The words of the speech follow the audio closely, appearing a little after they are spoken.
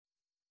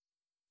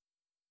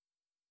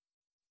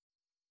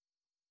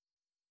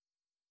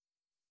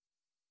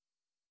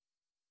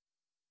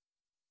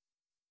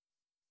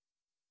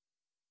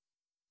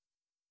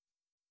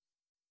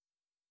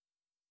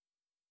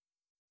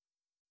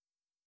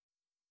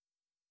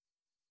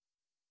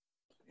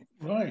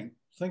Right.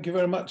 Thank you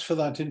very much for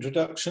that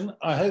introduction.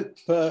 I hope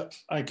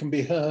I can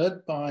be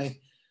heard by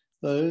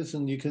those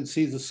and you can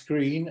see the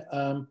screen.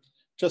 I'm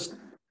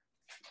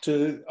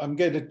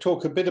going to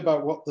talk a bit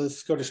about what the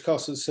Scottish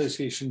Castle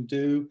Association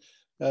do.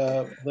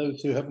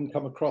 Those who haven't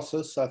come across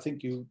us, I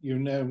think you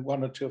know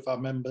one or two of our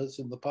members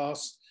in the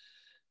past.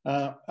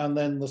 And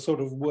then the sort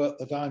of work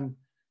that I'm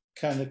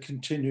kind of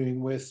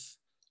continuing with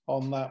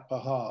on that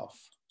behalf.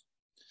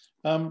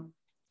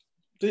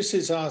 This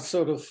is our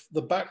sort of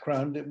the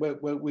background where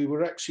we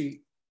were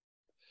actually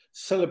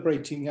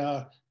celebrating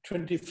our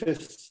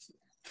 25th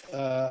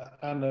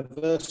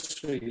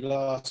anniversary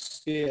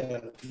last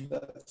year.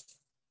 That's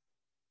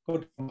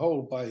put on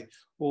hold by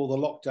all the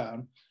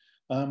lockdown.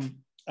 And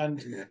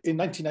in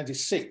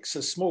 1996,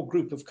 a small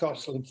group of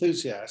castle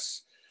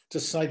enthusiasts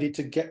decided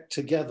to get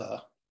together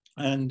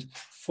and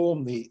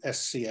form the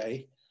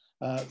SCA.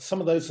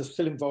 Some of those are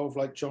still involved,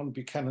 like John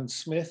Buchanan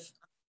Smith,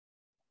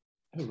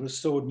 who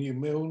restored New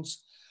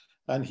Milnes,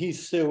 and he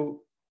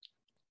still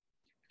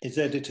is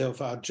editor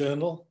of our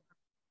journal.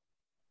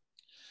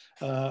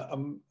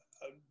 Ian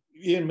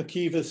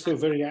McKeever is still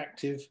very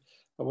active.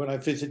 When I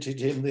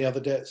visited him the other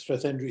day at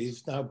Strathendry,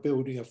 he's now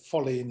building a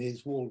folly in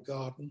his walled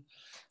garden.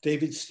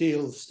 David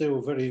Steele's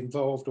still very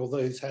involved,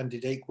 although he's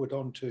handed Akewood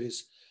on to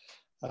his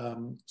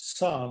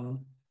son.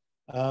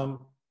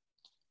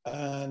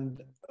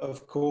 And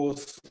of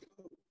course,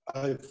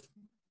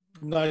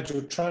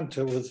 Nigel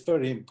Tranter was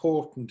very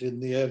important in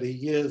the early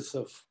years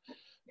of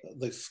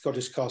the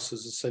Scottish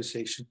Castles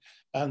Association.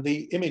 And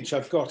the image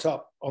I've got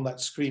up on that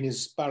screen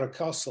is Barrow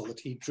Castle that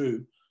he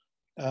drew.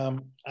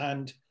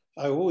 And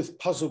I always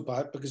puzzled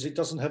by it because it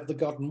doesn't have the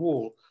garden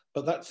wall,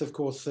 but that's of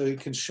course so you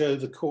can show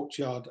the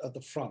courtyard at the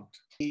front.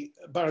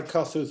 Barrow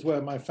Castle is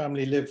where my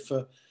family lived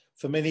for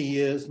many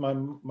years,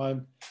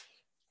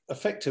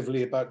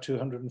 effectively about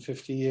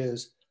 250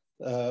 years.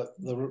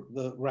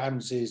 The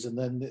Ramsays, and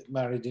then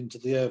married into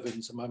the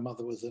Irvines, and my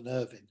mother was an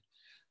Irvine.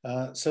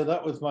 So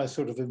that was my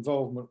sort of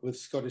involvement with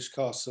Scottish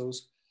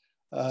castles.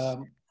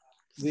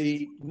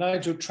 The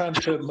Nigel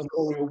Tranter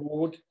Memorial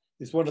Award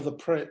is one of the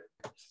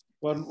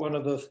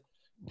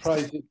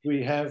prizes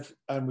we have,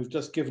 and we've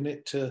just given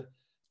it to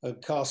a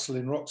castle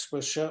in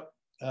Roxburghshire.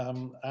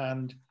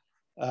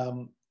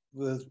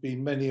 There's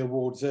been many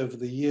awards over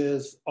the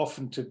years,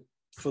 often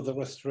for the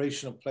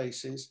restoration of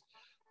places.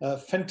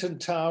 Fenton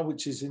Tower,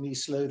 which is in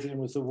East Lothian,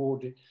 was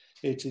awarded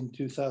it in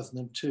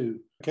 2002.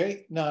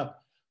 Okay, now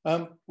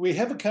we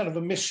have a kind of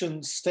a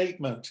mission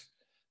statement,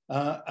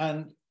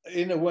 and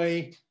in a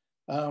way,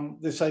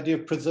 this idea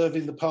of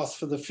preserving the past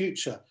for the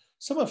future.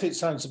 Some of it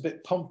sounds a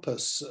bit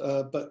pompous,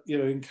 but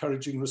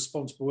encouraging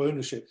responsible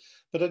ownership.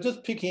 But I'm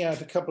just picking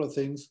out a couple of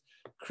things.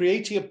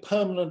 Creating a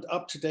permanent,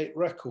 up-to-date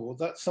record.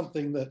 That's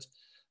something that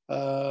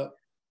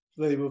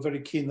they were very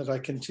keen that I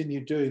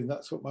continue doing.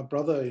 That's what my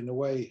brother, in a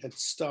way, had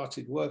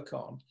started work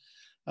on.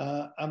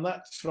 And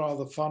that's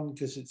rather fun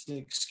because it's an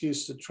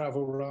excuse to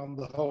travel around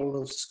the whole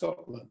of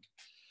Scotland.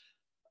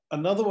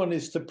 Another one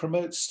is to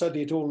promote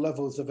study at all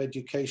levels of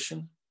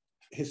education,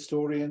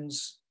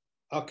 historians,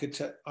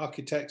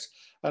 architects,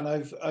 and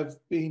I've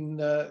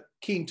been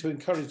keen to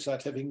encourage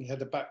that, having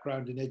had a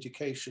background in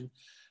education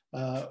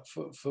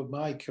for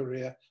my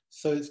career.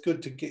 So it's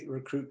good to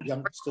recruit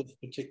youngsters,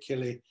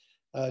 particularly,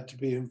 to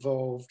be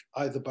involved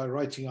either by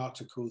writing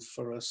articles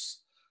for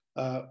us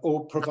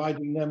or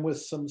providing them with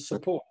some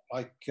support,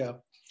 like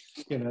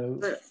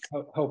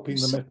helping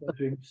them if they're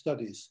doing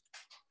studies.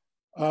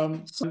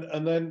 And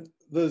then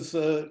there's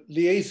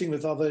liaising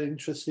with other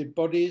interested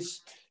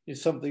bodies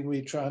is something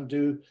we try and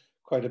do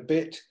quite a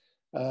bit,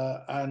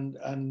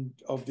 and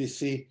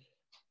obviously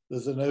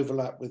there's an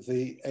overlap with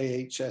the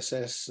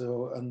AHSS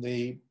and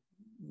the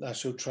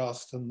National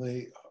Trust and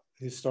the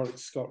Historic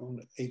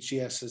Scotland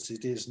HES as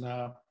it is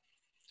now.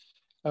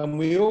 And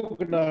we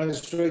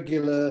organise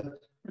regular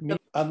meetings.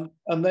 And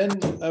then,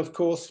 of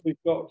course,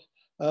 we've got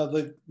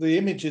the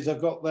images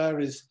I've got there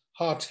is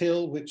Hart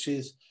Hill, which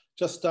is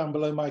just down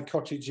below my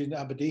cottage in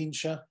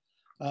Aberdeenshire.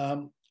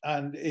 And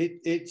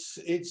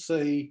it's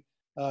a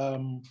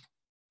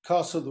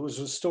castle that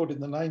was restored in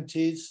the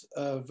 90s.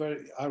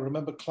 I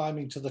remember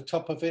climbing to the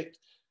top of it,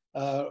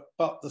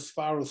 but the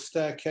spiral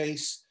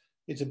staircase,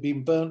 it had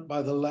been burnt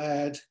by the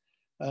lad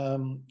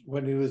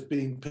when he was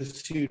being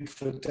pursued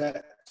for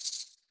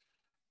debts.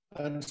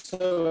 And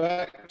so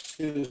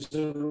actually it was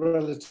a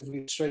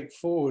relatively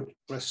straightforward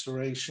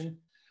restoration.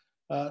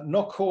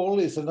 Knockhall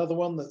is another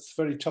one that's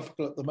very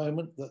topical at the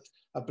moment, that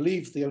I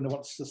believe the owner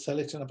wants to sell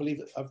it, and I believe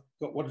that I've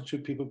got one or two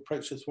people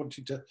approach us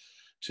wanting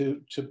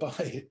to buy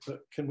it,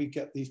 but can we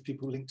get these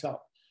people linked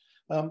up?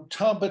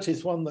 Tarbert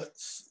is one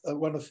that's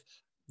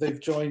they've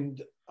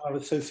joined our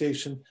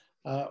association,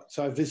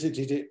 so I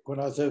visited it when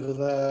I was over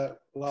there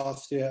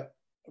last year.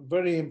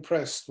 Very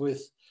impressed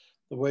with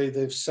the way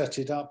they've set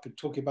it up. And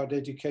talking about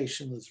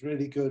education, there's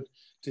really good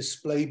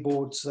display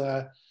boards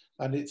there,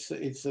 and it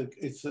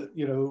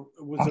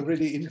was a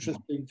really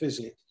interesting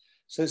visit.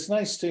 So it's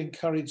nice to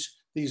encourage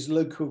these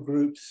local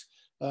groups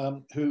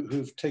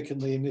who've taken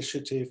the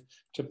initiative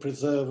to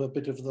preserve a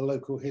bit of the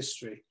local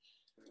history.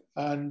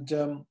 And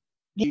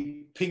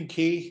the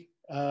Pinky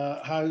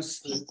house,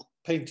 the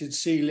painted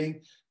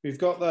ceiling. We've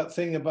got that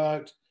thing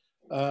about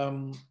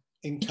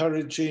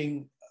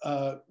encouraging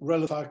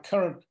our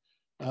current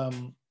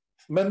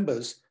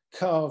members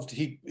carved.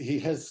 He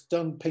has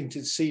done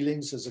painted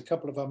ceilings. There's a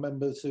couple of our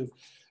members who've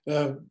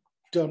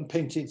done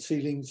painted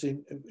ceilings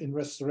in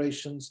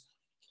restorations,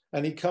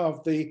 and he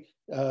carved the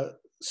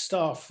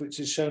staff, which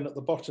is shown at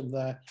the bottom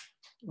there,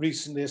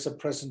 recently as a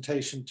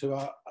presentation to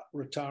our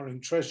retiring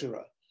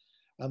treasurer.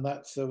 And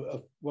that's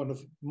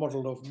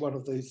model of one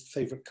of the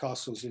favourite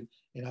castles in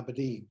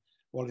Aberdeen,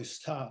 Wallace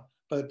Tower.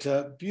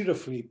 But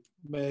beautifully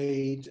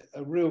made,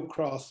 a real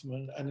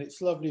craftsman, and it's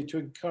lovely to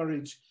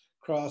encourage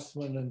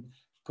craftsmen and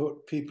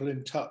put people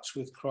in touch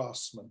with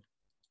craftsmen.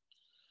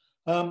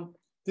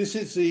 This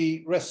is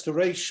the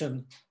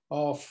restoration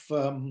of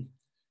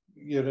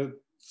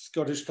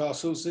Scottish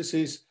castles. This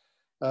is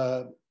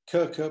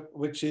Kirkup,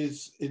 which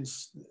is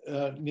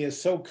near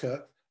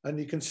Selkirk, and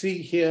you can see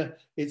here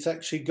it's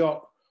actually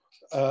got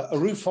a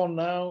roof on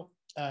now,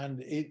 and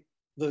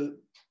the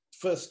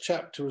first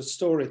chapter of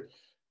story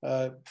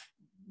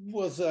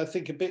was, I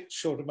think, a bit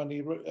short of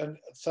money, and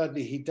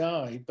sadly he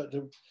died, but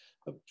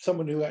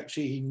someone who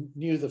actually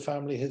knew the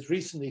family has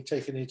recently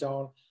taken it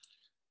on,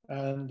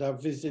 and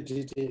I've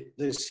visited it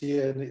this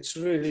year, and it's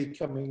really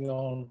coming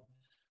on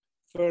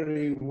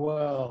very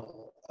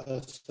well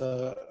as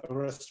a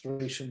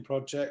restoration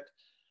project,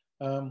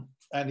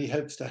 and he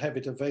hopes to have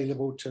it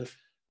available to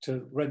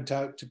rent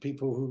out to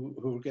people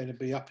who are going to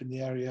be up in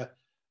the area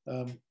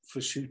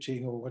for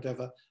shooting or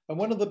whatever. And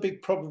one of the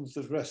big problems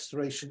with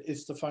restoration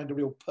is to find a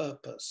real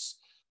purpose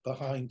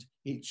behind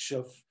each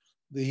of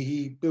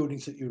the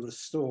buildings that you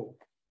restore.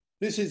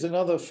 This is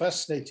another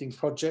fascinating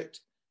project,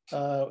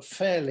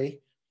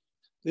 Fairley.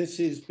 This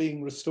is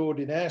being restored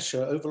in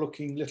Ayrshire,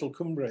 overlooking Little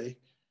Cumbria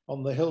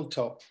on the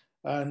hilltop.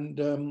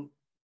 And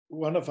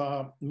one of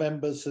our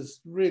members has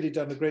really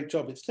done a great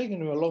job. It's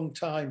taken him a long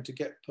time to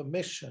get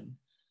permission,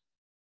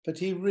 but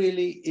he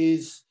really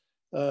is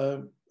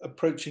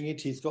approaching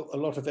it. He's got a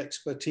lot of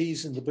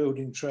expertise in the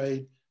building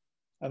trade,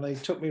 and they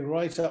took me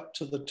right up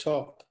to the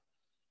top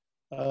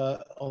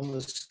on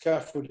the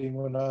scaffolding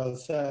when I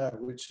was there,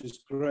 which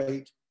is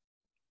great,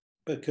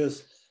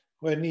 because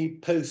when he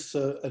posts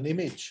an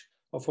image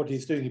of what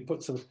he's doing, he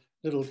puts a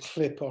little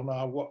clip on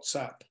our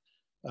WhatsApp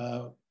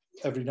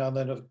every now and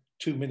then, of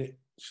 2-minute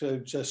show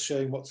just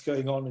showing what's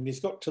going on. And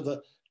he's got to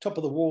the top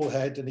of the wall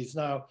head, and he's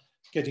now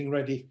getting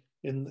ready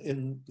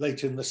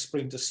later in the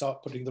spring to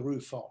start putting the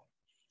roof on.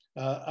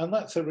 And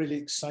that's a really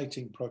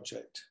exciting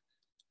project.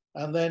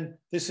 And then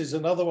this is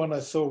another one I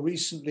saw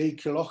recently,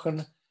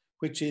 Kilochan,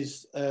 which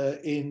is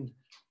in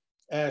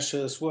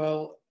Ayrshire as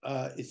well.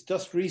 It's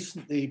just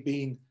recently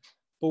been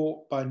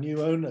bought by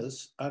new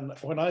owners. And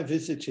when I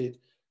visited,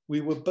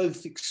 we were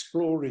both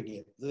exploring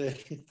it.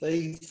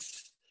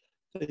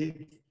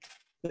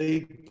 They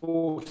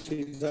bought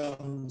it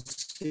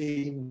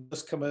unseen,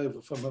 just come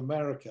over from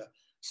America.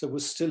 So we're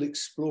still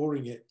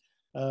exploring it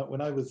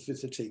when I was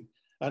visiting.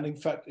 And in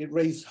fact, it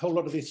raised a whole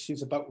lot of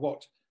issues about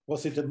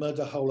was it a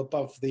murder hole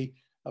above the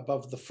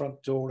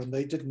front door? And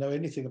they didn't know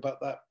anything about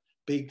that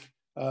big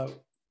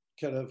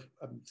kind of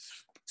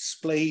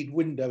splayed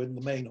window in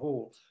the main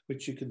hall,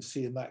 which you can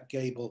see in that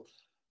gable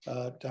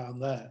down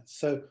there.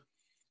 So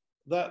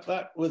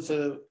that was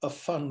a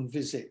fun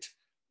visit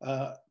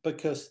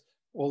because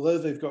although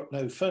they've got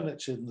no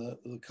furniture in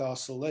the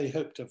castle, they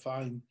hope to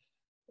find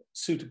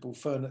suitable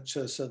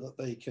furniture so that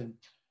they can,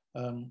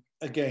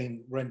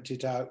 again, rent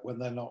it out when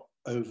they're not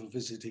over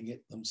visiting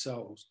it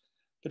themselves.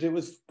 But it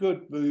was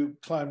good. We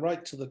climbed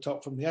right to the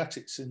top from the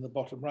attics in the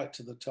bottom, right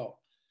to the top.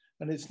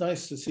 And it's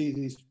nice to see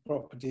these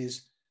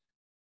properties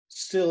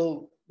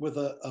still with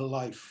a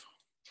life.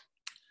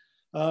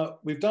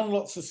 We've done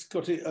lots of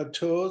Scottish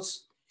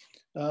tours.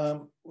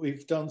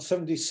 We've done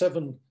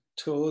 77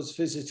 tours,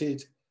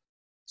 visited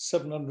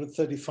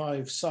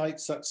 735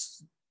 sites.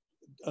 That's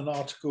an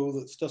article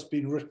that's just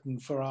been written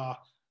for our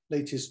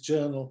latest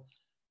journal.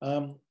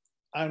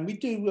 And we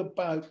do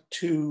about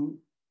 2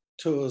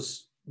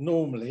 tours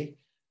normally.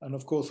 And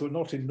of course, we're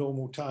not in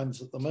normal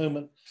times at the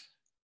moment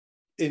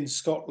in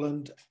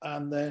Scotland.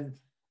 And then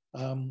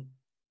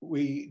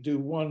we do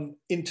 1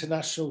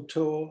 international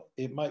tour.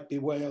 It might be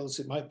Wales,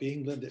 it might be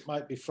England, it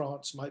might be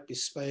France, it might be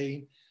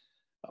Spain,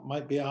 it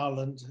might be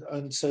Ireland.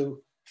 And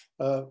so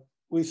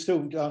we've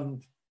still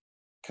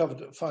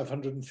covered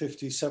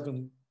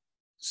 557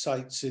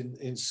 sites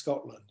in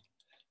Scotland.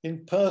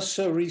 In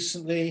Perthshire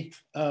recently,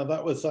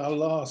 that was our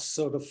last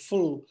sort of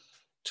full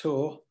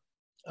tour.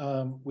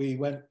 We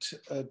went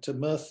to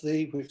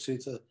Merthyr, which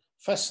is a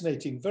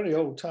fascinating, very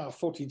old tower,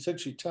 14th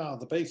century tower,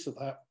 the base of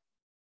that.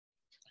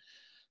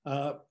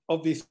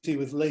 Obviously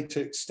with later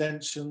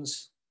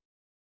extensions,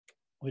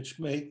 which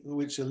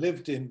are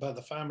lived in by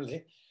the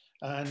family.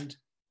 And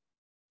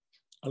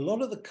a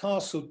lot of the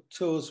castle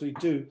tours we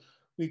do,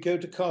 we go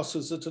to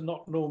castles that are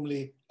not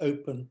normally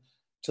open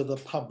to the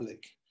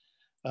public.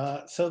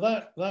 So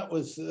that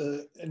was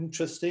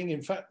interesting.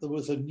 In fact, there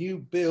was a new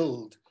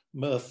build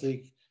Merthyr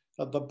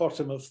at the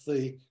bottom of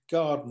the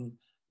garden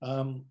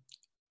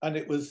and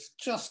it was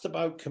just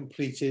about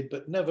completed,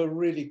 but never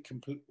really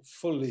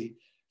fully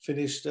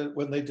finished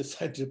when they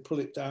decided to pull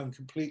it down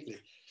completely.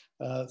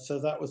 So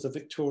that was a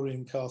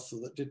Victorian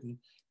castle that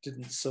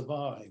didn't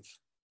survive.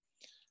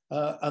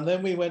 And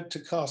then we went to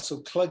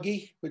Castle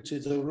Cluggy, which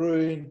is a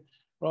ruin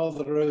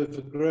rather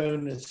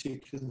overgrown, as you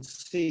can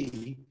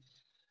see.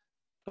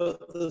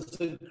 But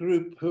there's a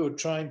group who are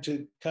trying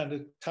to kind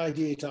of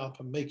tidy it up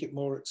and make it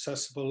more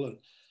accessible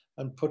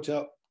and put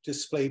up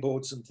display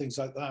boards and things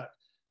like that.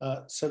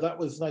 So that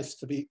was nice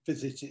to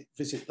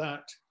visit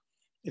that.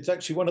 It's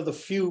actually one of the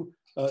few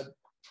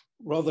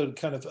rather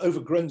kind of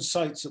overgrown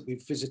sites that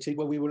we've visited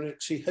where we were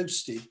actually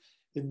hosted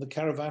in the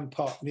caravan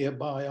park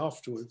nearby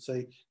afterwards.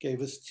 They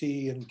gave us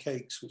tea and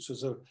cakes, which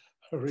was a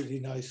really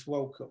nice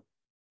welcome.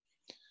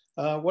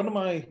 One of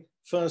my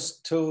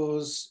first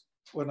tours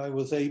when I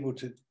was able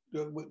to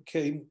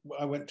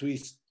I went to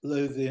East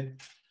Lothian.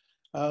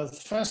 I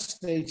was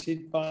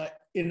fascinated by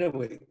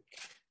Innerwick,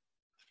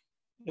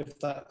 if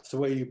that's the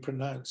way you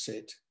pronounce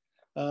it,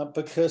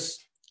 because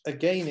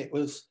again, it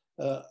was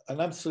an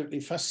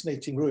absolutely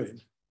fascinating ruin.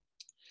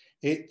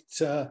 It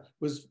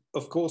was,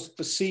 of course,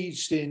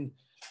 besieged in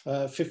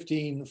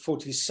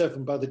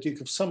 1547 by the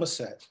Duke of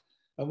Somerset.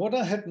 And what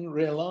I hadn't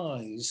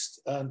realized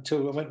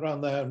until I went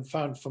around there and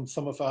found from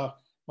some of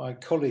my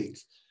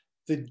colleagues,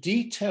 the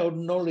detailed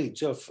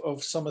knowledge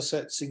of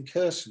Somerset's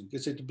incursion,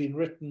 because it had been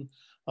written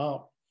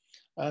up.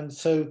 And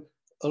so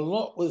a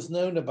lot was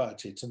known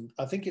about it. And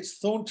I think it's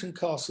Thornton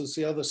Castle's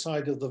the other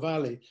side of the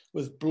valley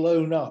was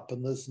blown up,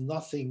 and there's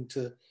nothing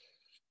to,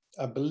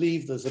 I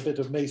believe there's a bit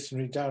of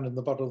masonry down in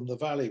the bottom of the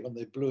valley when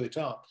they blew it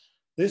up.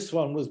 This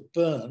one was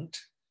burnt.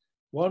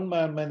 One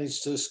man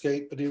managed to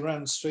escape, but he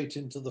ran straight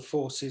into the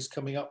forces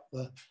coming up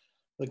the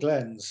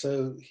glen,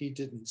 so he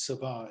didn't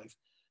survive.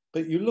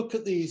 But you look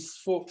at these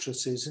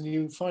fortresses and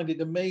you find it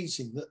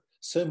amazing that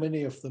so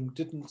many of them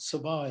didn't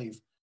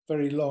survive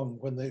very long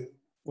when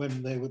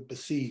they were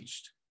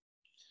besieged.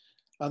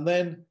 And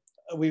then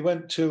we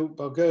went to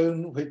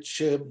Bogdan,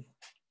 which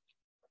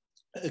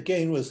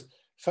again was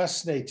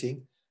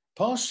fascinating,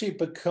 partially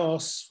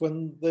because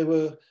when they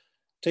were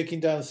taking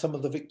down some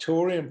of the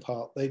Victorian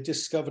part, they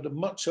discovered a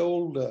much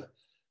older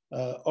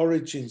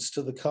origins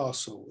to the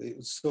castle. It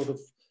was sort of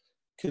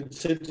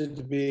considered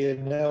to be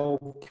an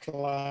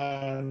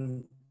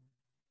L-plan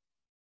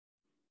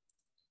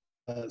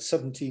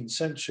 17th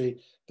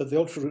century, but the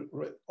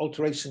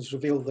alterations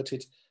revealed that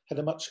it had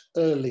a much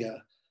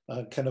earlier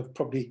kind of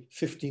probably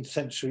 15th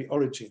century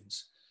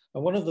origins.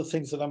 And one of the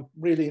things that I'm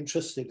really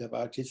interested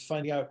about is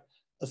finding out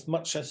as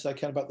much as I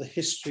can about the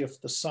history of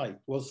the site.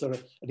 Was there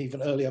an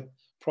even earlier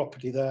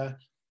property there?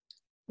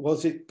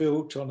 Was it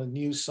built on a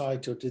new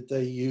site, or did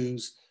they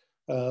use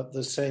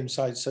the same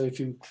site? So if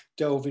you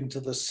delve into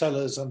the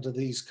cellars under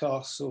these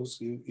castles,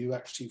 you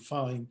actually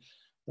find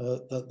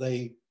that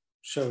they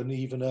show an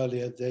even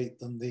earlier date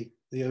than the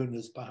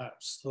owners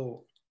perhaps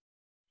thought.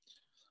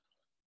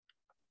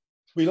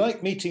 We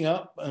like meeting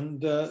up,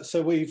 and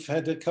so we've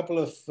had a couple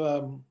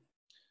of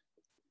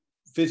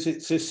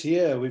visits this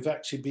year. We've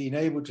actually been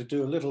able to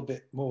do a little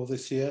bit more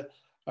this year.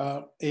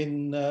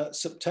 In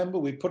September,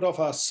 we put off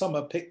our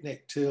summer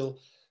picnic till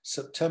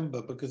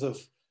September because of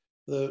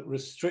the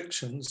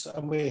restrictions,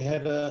 and we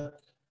had a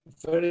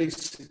very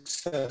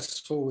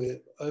successful,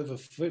 over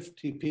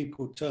 50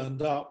 people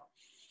turned up.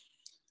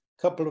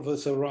 A couple of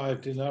us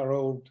arrived in our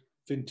old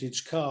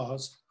vintage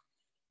cars,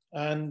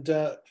 and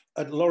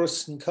at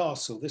Lauriston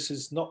Castle, this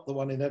is not the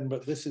one in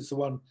Edinburgh, this is the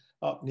one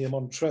up near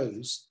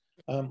Montrose.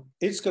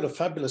 It's got a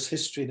fabulous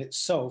history in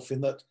itself,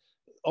 in that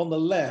on the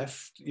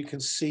left, you can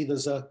see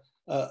there's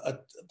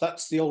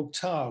that's the old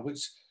tower,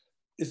 which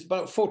is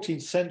about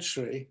 14th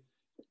century.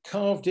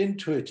 Carved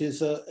into it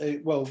is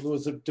well, there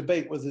was a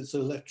debate whether it's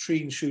a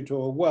latrine chute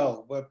or a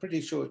well. We're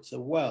pretty sure it's a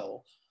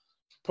well,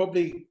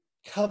 probably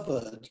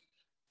covered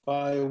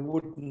by a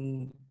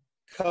wooden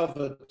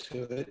cover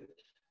to it.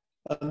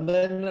 And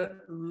then at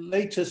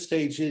later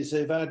stages,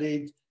 they've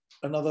added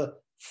another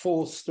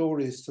 4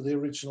 stories to the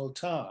original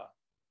tower.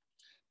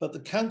 But the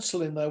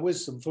council, in their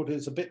wisdom, thought it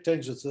was a bit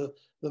dangerous.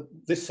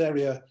 This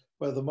area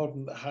where the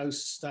modern house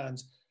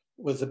stands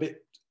was a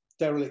bit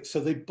derelict, so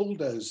they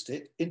bulldozed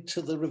it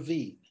into the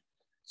ravine.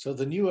 So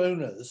the new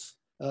owners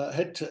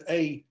had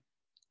to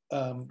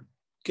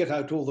get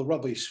out all the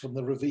rubbish from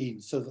the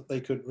ravine so that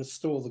they could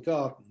restore the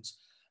gardens,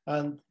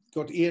 and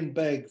got Ian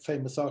Begg,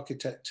 famous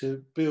architect,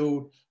 to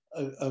build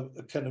a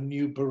kind of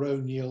new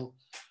baronial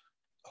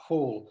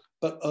hall.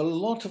 But a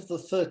lot of the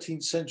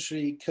 13th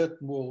century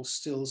curtain wall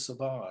still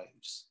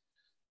survives.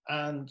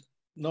 And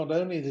not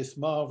only this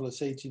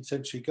marvelous 18th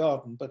century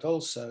garden, but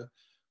also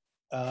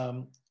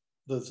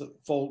there's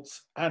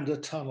vaults and a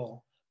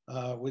tunnel,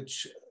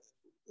 which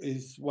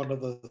is one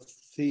of the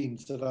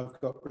themes that I've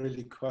got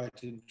really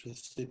quite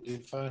interested in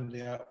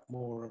finding out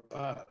more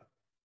about.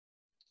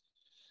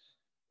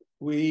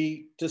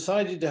 We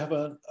decided to have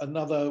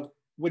another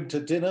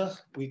winter dinner.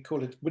 We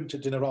call it winter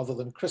dinner rather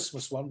than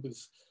Christmas one,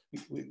 because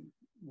we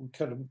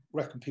kind of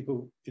reckon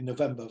people in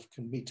November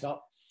can meet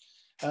up.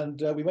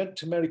 And we went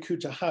to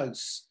Merrycooter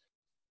House.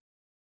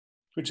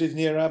 which is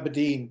near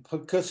Aberdeen,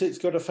 because it's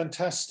got a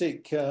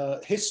fantastic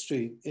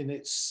history in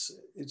its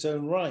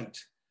own right.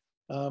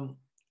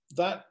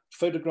 That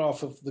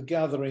photograph of the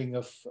gathering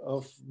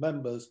of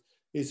members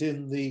is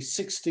in the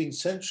 16th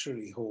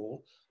century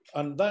hall,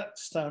 and that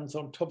stands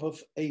on top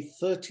of a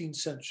 13th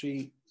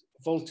century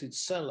vaulted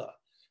cellar,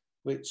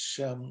 which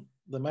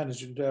the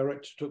managing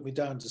director took me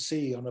down to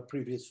see on a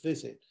previous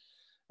visit,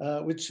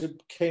 which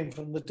came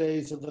from the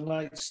days of the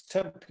Knights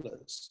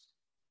Templars.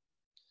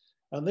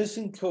 And this,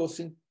 of course,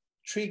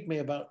 intrigued me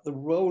about the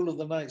role of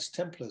the Knights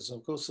Templars,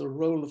 and of course, the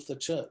role of the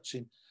church,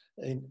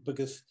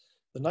 because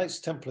the Knights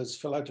Templars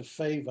fell out of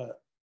favor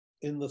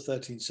in the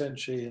 13th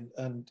century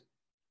and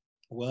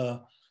were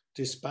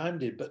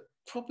disbanded, but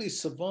probably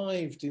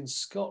survived in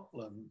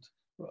Scotland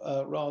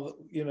rather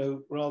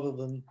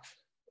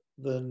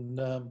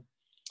than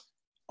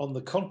on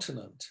the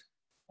continent.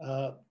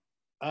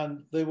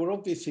 And they were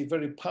obviously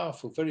very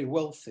powerful, very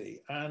wealthy,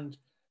 and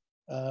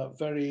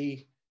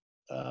very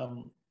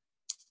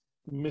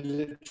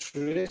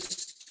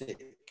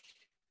militaristic.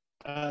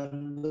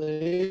 And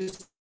there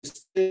is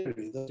this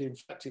theory that in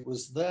fact it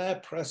was their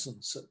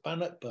presence at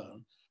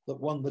Bannockburn that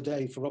won the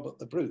day for Robert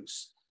the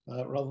Bruce,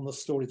 rather than the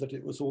story that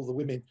it was all the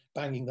women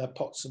banging their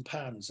pots and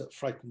pans that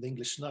frightened the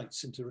English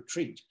knights into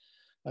retreat.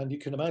 And you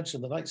can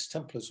imagine the Knights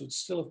Templars would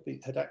still have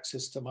had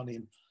access to money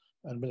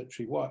and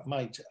military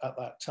might at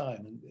that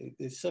time, and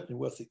it's certainly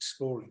worth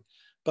exploring.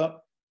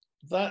 But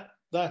that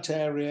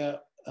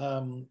area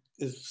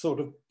is sort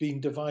of being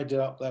divided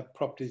up, that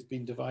property has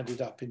been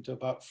divided up into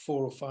about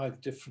 4 or 5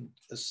 different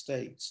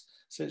estates.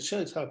 So it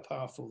shows how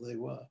powerful they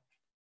were.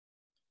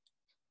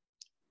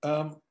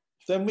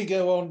 Then we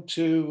go on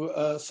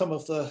to some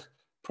of the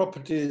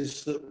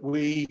properties that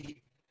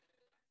we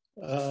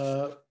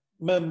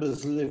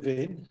members live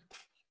in.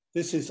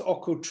 This is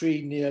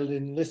Ochiltree near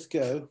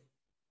Linlithgow.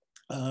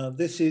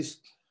 This is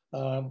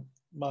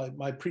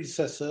my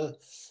predecessor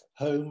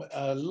home,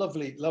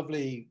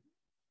 lovely,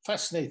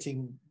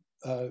 fascinating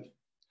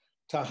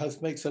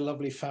townhouse, makes a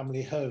lovely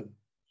family home.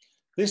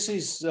 This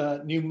is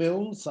New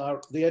Milnes.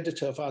 The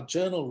editor of our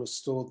journal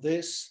restored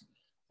this.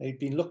 They'd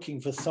been looking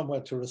for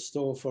somewhere to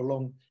restore for a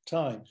long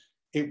time.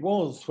 It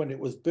was, when it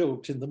was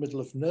built, in the middle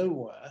of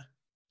nowhere,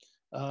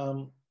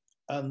 and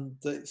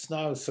it's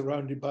now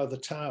surrounded by the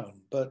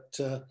town, but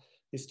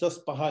it's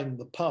just behind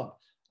the pub.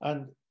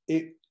 And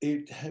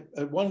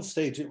at one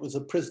stage, it was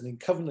a prison. In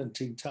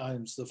Covenanting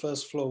times, the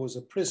first floor was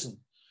a prison.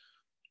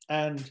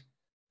 And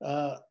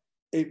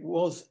it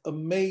was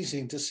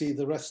amazing to see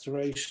the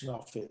restoration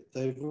of it.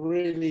 They've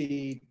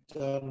really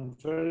done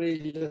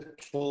very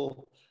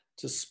little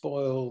to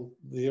spoil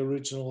the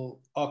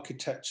original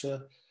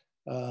architecture,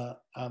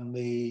 and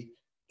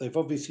they've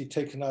obviously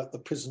taken out the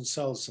prison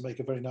cells to make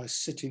a very nice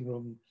sitting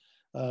room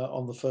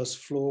on the first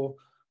floor.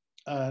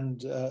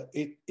 And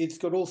it's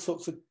got all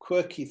sorts of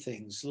quirky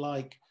things,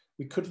 like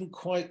we couldn't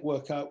quite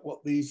work out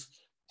what these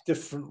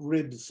different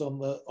ribs on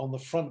the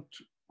front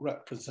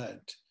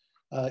represent,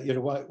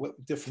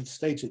 what different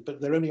stages,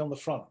 but they're only on the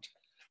front,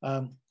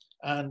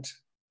 and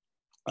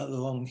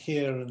along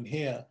here and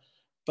here.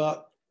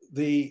 But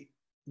the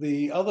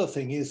other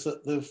thing is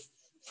that the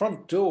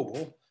front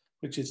door,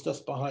 which is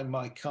just behind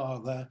my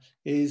car there,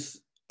 has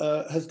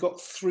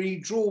got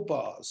 3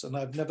 drawbars, and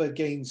I've never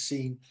again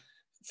seen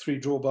 3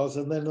 drawbars.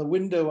 And then the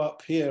window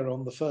up here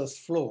on the first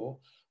floor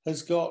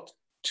has got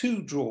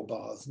 2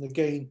 drawbars. And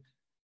again,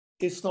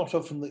 it's not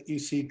often that you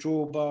see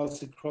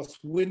drawbars across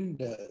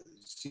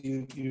windows.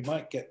 You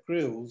might get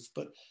grills,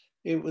 but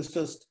it was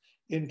just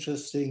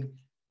interesting,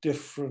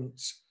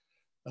 different,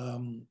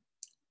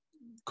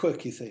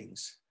 quirky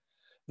things.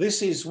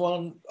 This is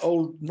one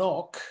old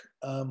knock.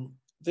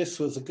 This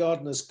was a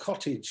gardener's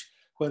cottage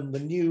when the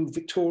new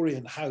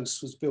Victorian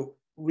house was built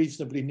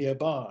reasonably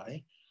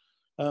nearby.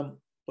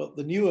 But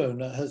the new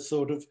owner has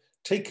sort of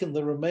taken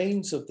the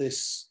remains of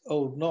this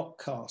old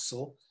knock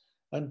castle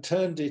and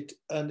turned it,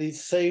 and he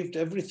saved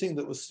everything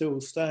that was still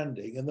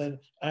standing, and then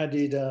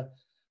added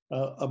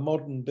a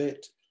modern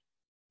bit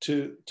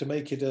to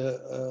make it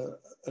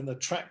an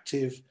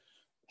attractive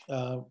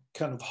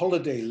kind of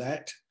holiday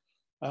let.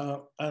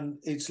 And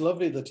it's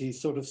lovely that he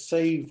sort of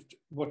saved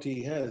what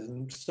he has.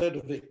 Instead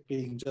of it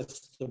being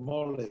just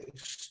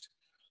demolished,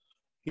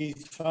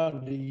 he's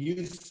found a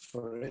use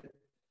for it.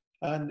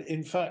 And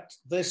in fact,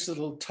 this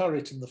little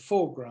turret in the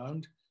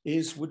foreground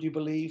is, would you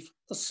believe,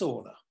 a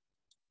sauna.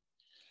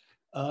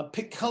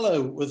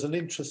 Piccullo was an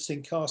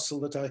interesting castle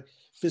that I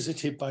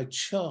visited by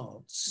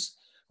chance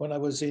when I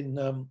was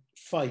in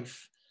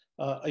Fife.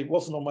 It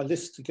wasn't on my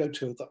list to go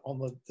to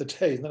on the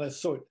day, and then I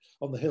saw it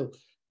on the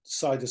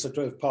hillside as I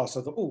drove past.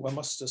 I thought, oh, I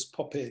must just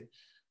pop in.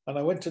 And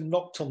I went and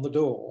knocked on the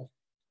door,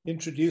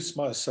 introduced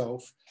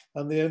myself,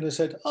 and the owner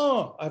said,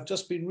 I've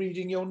just been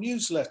reading your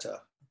newsletter.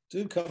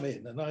 Do come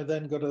in. And I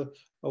then got a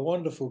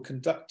wonderful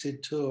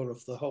conducted tour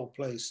of the whole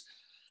place.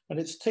 And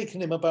it's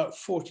taken him about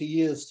 40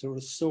 years to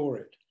restore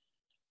it.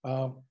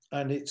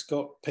 And it's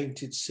got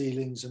painted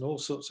ceilings and all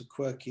sorts of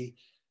quirky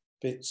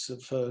bits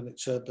of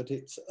furniture, but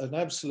it's an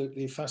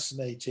absolutely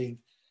fascinating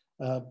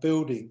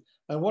building.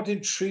 And what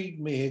intrigued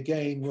me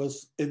again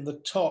was in the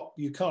top,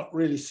 you can't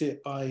really see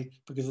it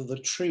because of the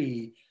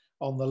tree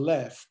on the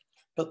left,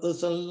 but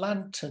there's a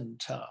lantern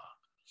tower.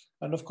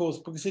 And of course,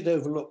 because it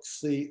overlooks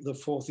the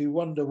Forth, you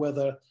wonder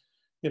whether,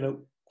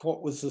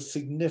 what was the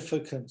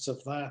significance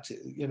of that?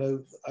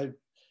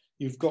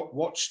 You've got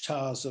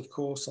watchtowers, of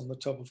course, on the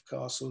top of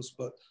castles,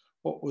 but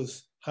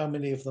how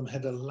many of them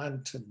had a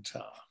lantern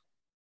tower?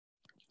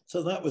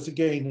 So that was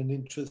again an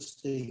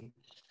interesting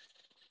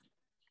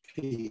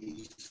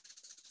piece.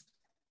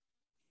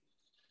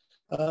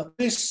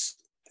 This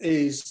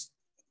is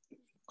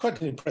quite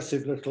an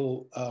impressive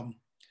little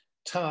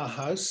tower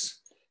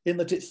house in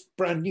that it's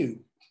brand new.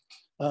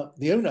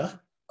 The owner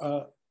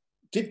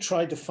did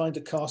try to find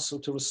a castle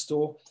to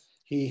restore.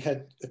 He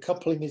had a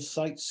couple in his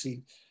sights.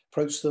 He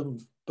approached them,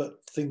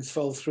 but things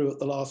fell through at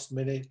the last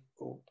minute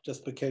or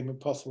just became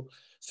impossible.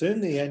 So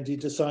in the end, he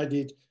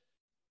decided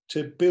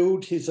to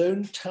build his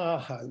own tower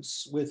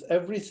house with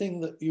everything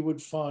that you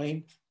would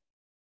find,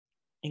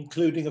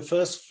 including a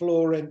first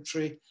floor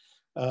entry,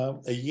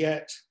 a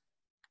yett,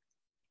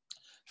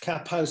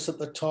 cap house at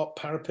the top,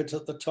 parapet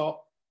at the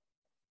top,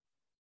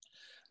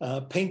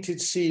 painted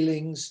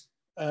ceilings,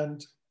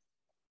 and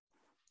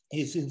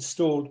he's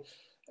installed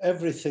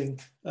everything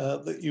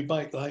that you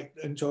might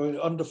enjoy,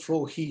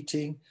 underfloor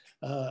heating,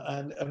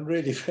 and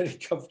really very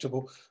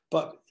comfortable.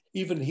 But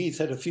even he's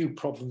had a few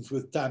problems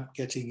with damp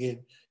getting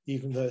in,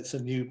 even though it's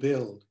a new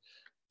build.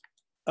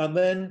 And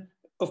then,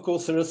 of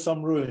course, there are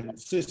some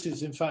ruins. This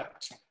is, in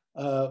fact,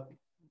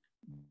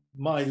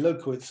 my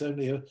local. It's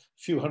only a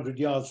few hundred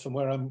yards from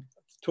where I'm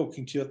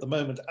talking to you at the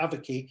moment.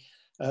 Avaki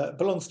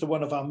belongs to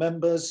one of our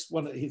members.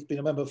 He's been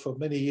a member for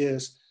many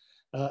years,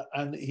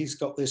 and he's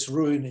got this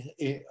ruin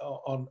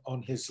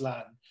on his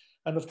land.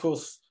 And of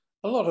course,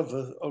 a lot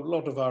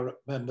of our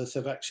members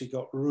have actually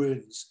got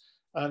ruins,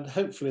 and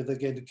hopefully they're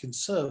going to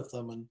conserve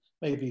them and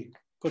maybe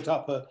put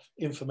up an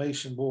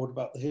information board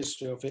about the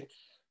history of it.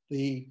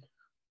 The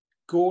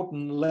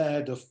Gordon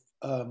Laird of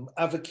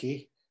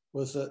Avaki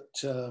was at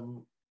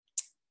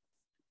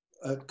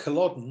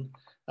Culloden,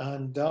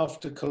 and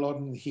after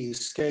Culloden he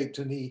escaped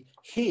and he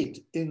hid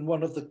in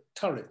one of the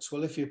turrets.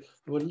 Well, there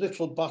were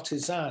little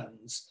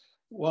bartizans,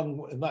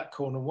 one in that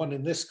corner, one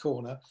in this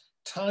corner,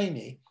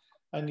 tiny,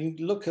 and you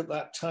look at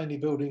that tiny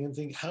building and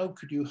think, how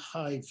could you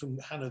hide from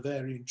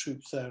Hanoverian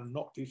troops there and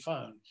not be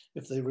found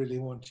if they really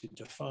wanted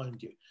to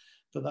find you?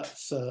 But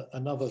that's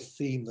another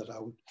theme that I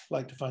would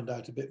like to find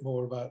out a bit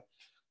more about,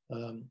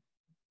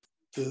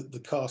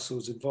 the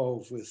castles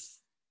involved with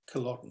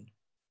Culloden.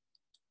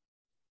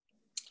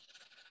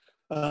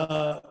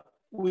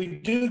 We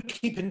do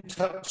keep in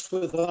touch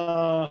with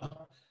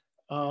our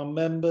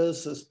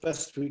members as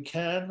best we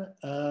can,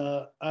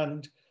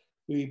 and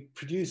we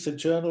produce a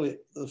journal.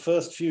 The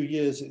first few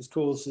years it's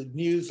called the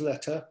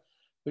newsletter,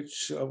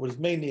 which was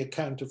mainly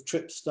account of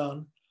trips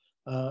done,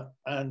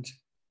 and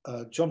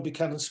John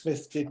Buchanan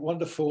Smith did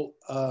wonderful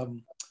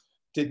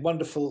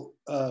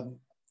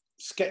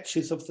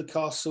sketches of the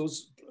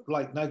castles,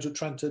 like Nigel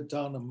Trant had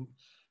done and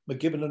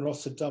McGibbon and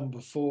Ross had done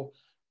before.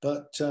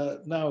 But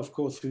now, of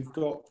course, we've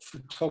got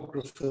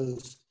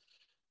photographers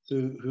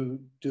who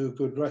do a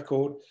good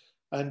record.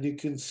 And you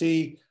can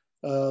see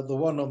the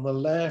one on the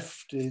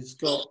left has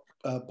got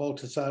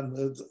Balthazar,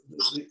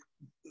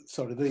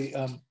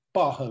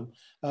 Barham,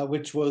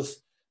 which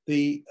was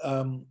the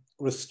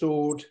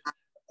restored,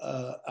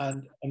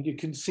 and you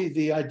can see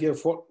the idea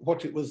of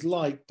what it was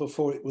like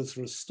before it was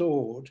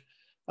restored.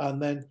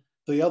 And then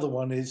the other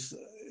one is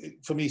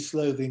from East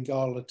Lothian,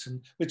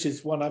 Garleton, which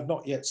is one I've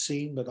not yet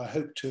seen, but I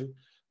hope to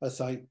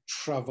as I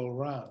travel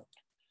around.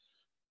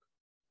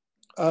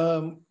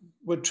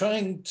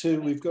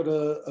 We've got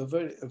a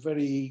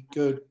very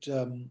good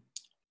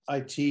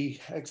IT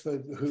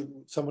expert,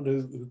 someone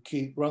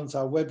who runs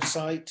our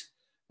website.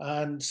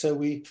 And so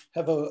we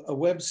have a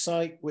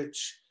website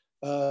which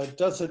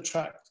does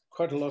attract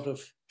quite a lot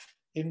of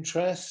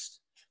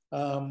interest.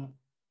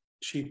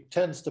 She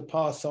tends to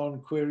pass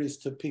on queries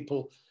to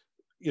people,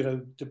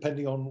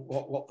 depending on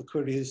what the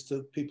query is,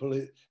 to people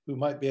who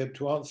might be able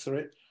to answer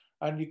it.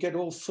 And you get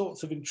all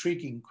sorts of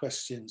intriguing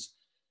questions.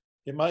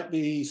 It might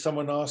be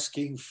someone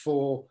asking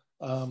for,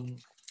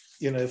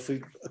 if a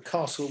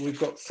castle. We've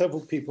got several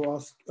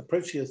people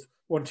approaching us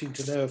wanting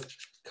to know of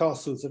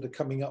castles that are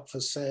coming up for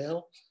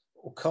sale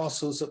or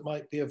castles that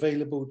might be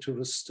available to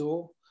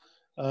restore.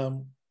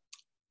 And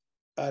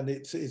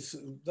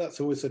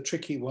that's always a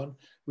tricky one.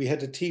 We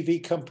had a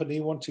TV company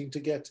wanting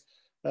to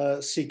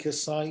seek a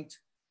site.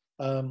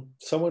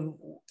 Someone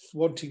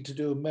wanting to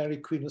do a Mary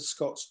Queen of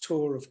Scots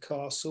tour of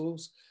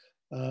castles.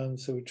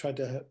 So we tried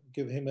to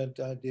give him an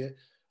idea.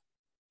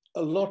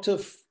 A lot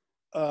of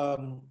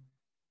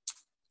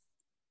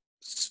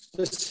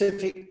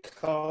specific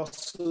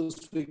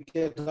castles we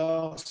get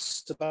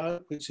asked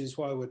about, which is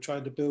why we're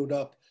trying to build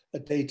up a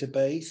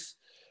database.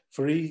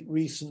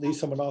 Recently,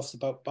 someone asked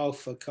about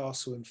Balfour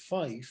Castle in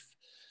Fife,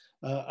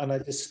 and I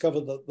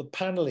discovered that the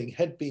panelling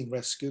had been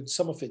rescued.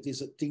 Some of it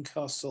is at Dean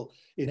Castle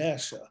in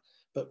Ayrshire,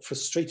 but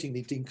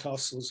frustratingly, Dean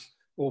Castle's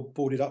all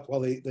boarded up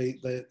while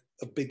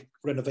a big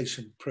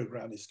renovation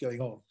program is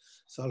going on.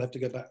 So I'll have to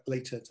go back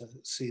later to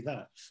see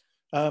that.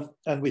 And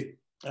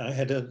I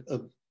had a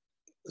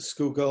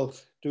schoolgirl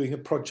doing a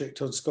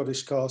project on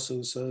Scottish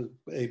castles, so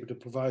able to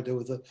provide her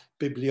with a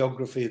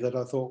bibliography that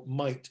I thought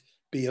might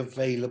be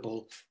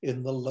available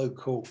in the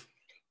local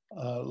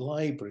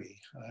library.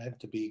 I had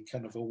to be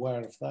kind of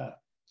aware of that.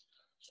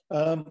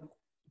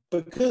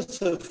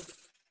 Because of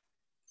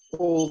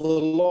all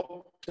the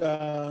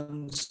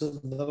lockdowns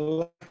and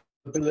the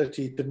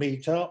ability to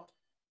meet up,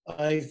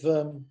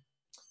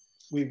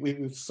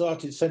 we've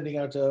started sending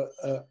out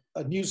a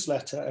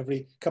newsletter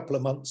every couple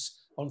of months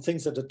on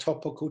things that are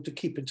topical to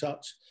keep in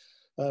touch.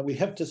 We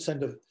have to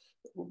send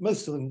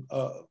most of them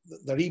are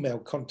their email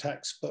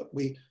contacts, but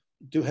we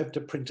do have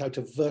to print out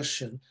a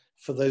version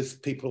for those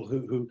people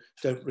who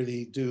don't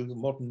really do the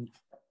modern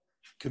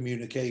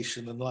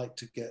communication and like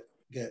to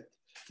get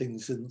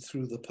things in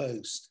through the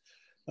post.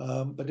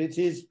 But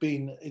it's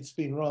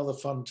been rather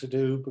fun to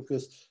do,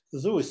 because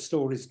there's always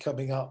stories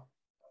coming up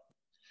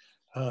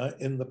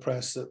in the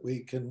press that we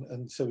can,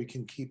 and so we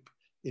can keep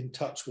in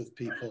touch with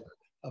people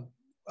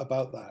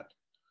about that.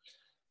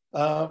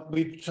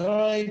 We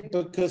tried,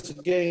 because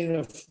again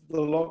of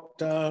the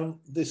lockdown,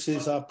 this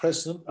is our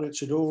president,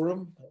 Richard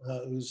Oram,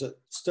 who's at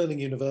Stirling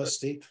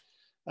University,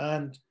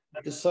 and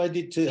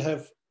decided to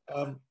have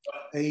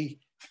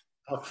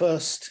our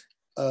first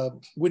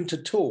winter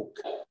talk.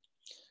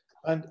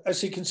 And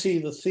as you can see,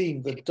 the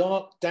theme, the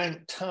dark,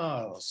 dank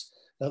towers.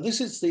 Now this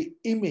is the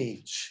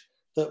image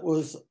that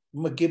was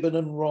McGibbon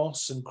and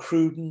Ross and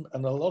Cruden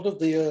and a lot of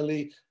the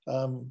early,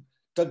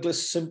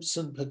 Douglas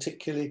Simpson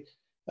particularly,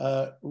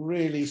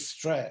 really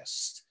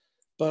stressed.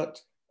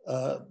 But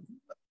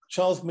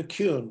Charles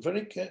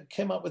McEwan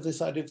came up with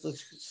this idea of the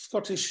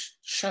Scottish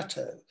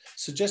chateau,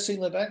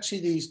 suggesting that actually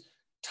these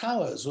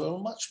towers were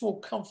much more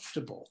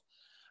comfortable.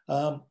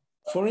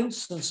 For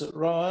instance, at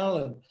Row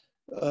Allen,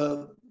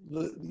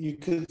 you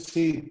could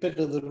see a bit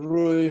of the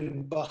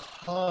ruin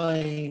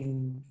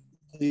behind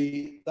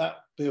that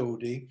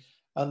building,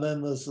 and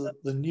then there's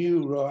the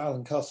new Row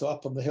Allen Castle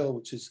up on the hill,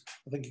 which is,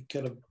 I think,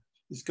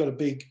 it's got a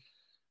big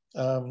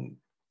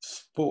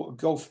sport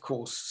golf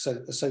course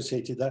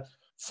associated there.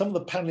 Some of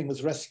the paneling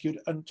was rescued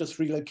and just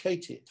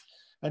relocated.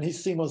 And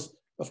his theme was,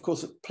 of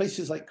course, at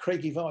places like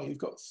Craigievale, you've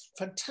got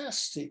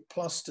fantastic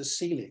plaster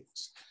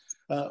ceilings,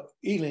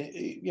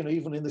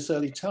 even in this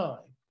early time.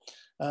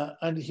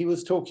 And he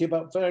was talking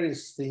about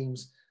various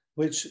themes,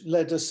 which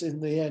led us in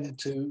the end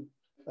to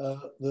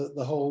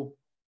the whole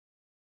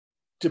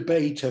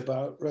debate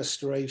about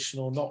restoration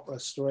or not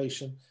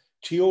restoration.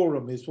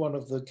 Teorum is one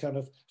of the kind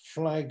of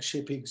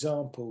flagship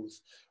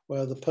examples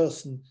where the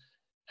person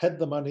had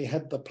the money,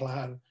 had the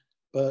plan,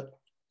 but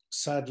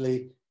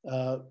sadly,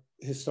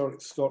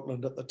 Historic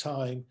Scotland at the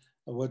time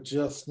were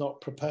just not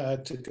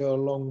prepared to go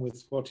along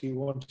with what he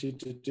wanted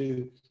to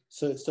do.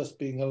 So it's just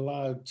being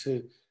allowed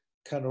to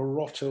kind of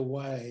rot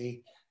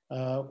away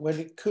when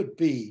it could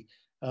be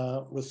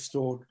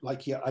restored,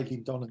 like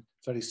Eileen Donnan,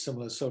 very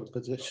similar sort of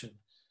position,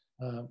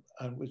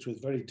 and which was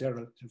very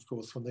derelict, of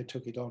course, when they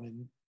took it on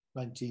in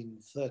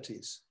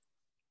 1930s.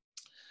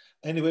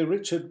 Anyway,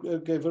 Richard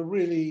gave a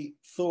really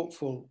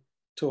thoughtful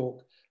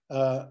talk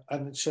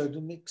and showed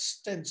an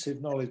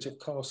extensive knowledge of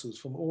castles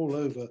from all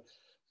over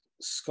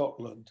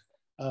Scotland,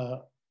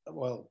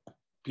 well,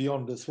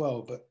 beyond as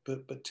well,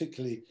 but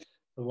particularly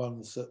the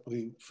ones that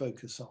we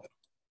focus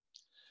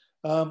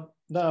on.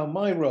 Now,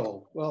 my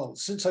role, well,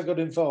 since I got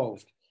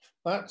involved,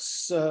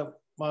 that's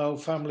my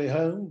old family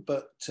home,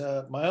 but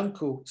my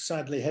uncle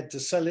sadly had to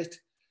sell it,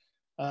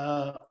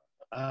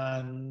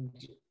 and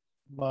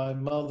my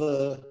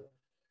mother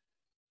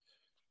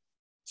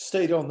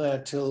stayed on there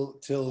till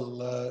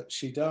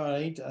she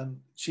died, and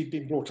she'd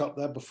been brought up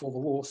there before the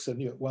war, so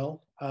knew it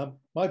well.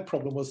 My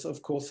problem was,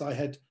 of course, I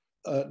had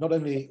not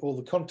only all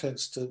the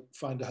contents to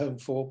find a home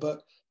for,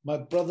 but my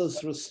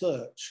brother's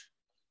research.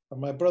 And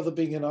my brother,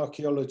 being an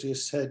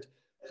archaeologist, had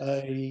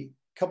a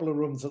couple of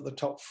rooms at the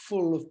top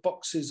full of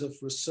boxes of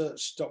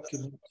research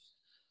documents.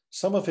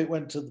 Some of it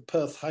went to the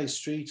Perth High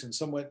Street and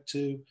some went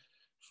to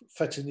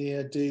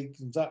Fetternear Dig,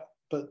 and that,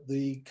 but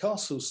the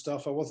castle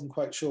stuff, I wasn't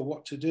quite sure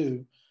what to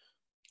do.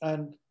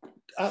 And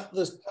at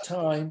the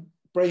time,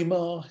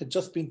 Braemar had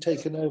just been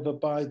taken over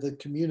by the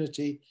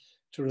community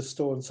to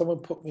restore, and someone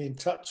put me in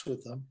touch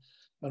with them.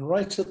 And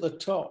right at the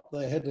top,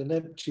 they had an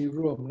empty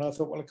room. And I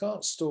thought, well, I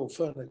can't store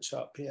furniture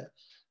up here.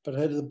 But I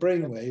had the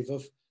brainwave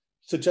of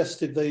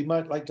suggested they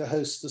might like to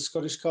host the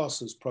Scottish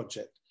Castles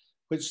project,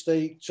 which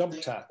they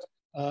jumped at.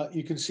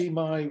 You can see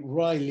my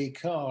Riley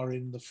car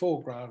in the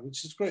foreground,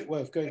 which is a great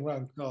way of going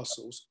around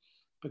castles,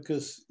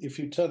 because if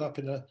you turn up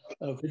in a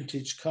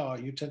vintage car,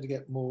 you tend to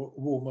get more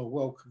warmer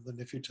welcome than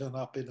if you turn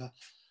up in a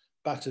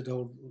battered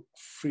old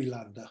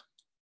Freelander.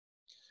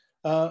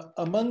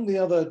 Among the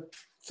other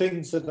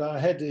things that I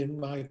had in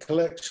my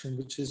collection,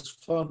 which is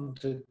fun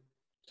to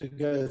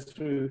go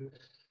through,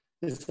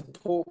 is the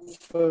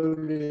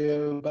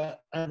portfolio about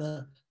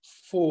Anna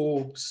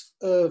Forbes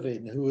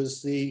Irvine, who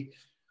was the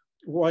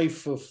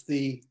wife of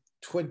the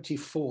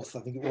 24th,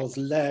 I think it was,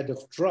 Laird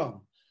of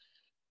Drum.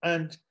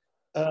 And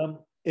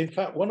in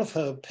fact, one of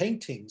her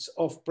paintings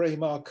of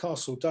Braemar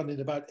Castle, done in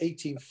about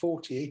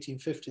 1840,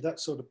 1850, that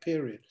sort of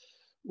period,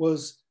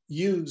 was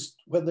used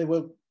when they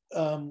were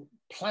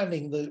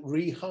planning the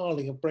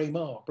reharling of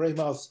Braemar.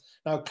 Braemar's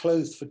now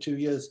closed for 2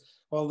 years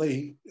while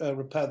they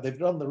repaired. They've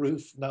done the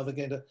roof, now they're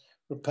going to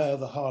repair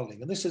the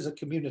harling. And this is a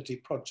community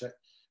project,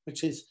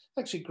 which is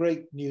actually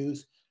great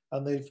news.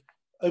 And they've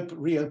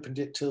reopened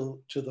it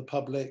to the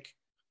public.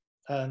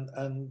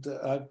 And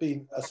I've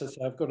been, as I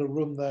say, I've got a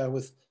room there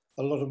with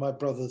a lot of my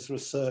brother's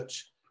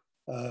research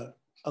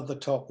at the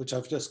top, which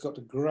I've just got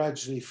to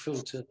gradually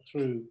filter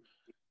through,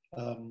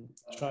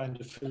 trying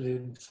to fill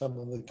in some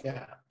of the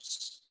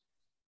gaps.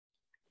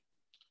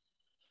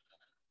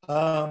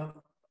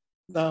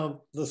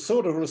 Now, the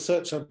sort of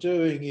research I'm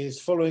doing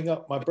is following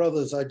up my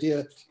brother's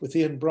idea with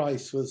Ian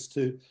Bryce, was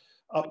to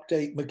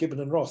update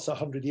McGibbon and Ross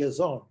 100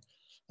 years on.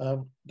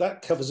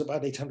 That covers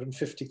about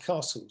 850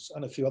 castles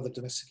and a few other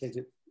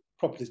domesticated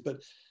properties,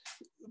 but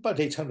about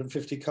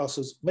 850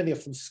 castles, many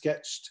of them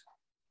sketched.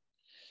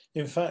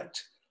 In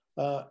fact,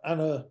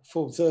 Anna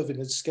Forbes-Irving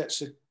had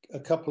sketched a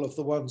couple of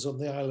the ones on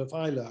the Isle of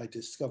Islay I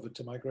discovered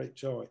to my great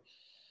joy.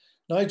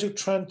 Nigel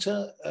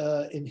Tranter,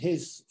 in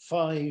his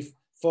 5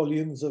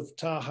 volumes of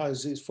tower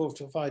houses,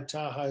 fortified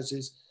tower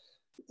houses,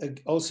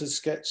 also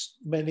sketched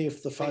many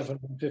of the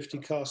 550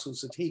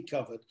 castles that he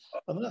covered.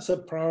 And that's a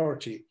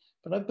priority.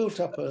 But I built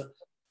up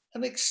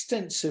an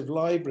extensive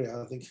library,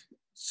 I think,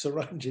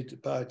 surrounded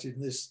by it in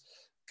this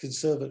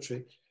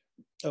conservatory,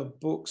 of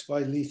books by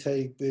Leith,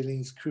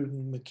 Billings,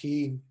 Cruden,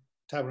 McKean,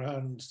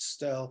 Taberhan,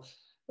 Stell,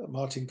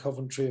 Martin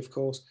Coventry, of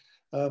course,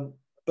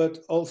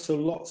 but also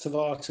lots of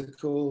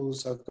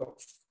articles. I've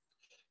got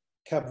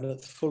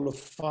cabinets full of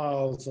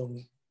files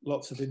on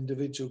lots of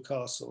individual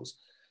castles.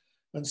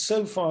 And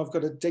so far, I've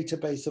got a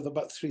database of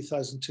about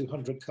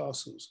 3,200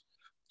 castles.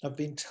 I've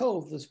been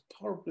told there's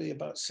probably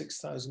about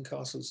 6,000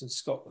 castles in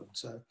Scotland,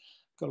 so I've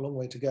got a long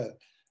way to go.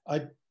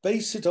 I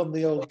base it on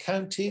the old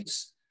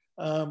counties,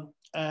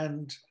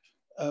 and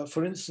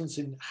for instance,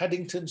 in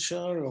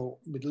Haddingtonshire or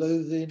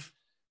Midlothian,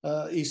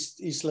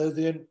 East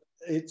Lothian,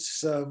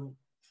 it's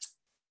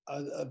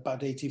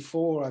about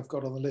 84 I've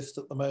got on the list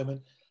at the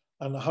moment,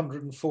 and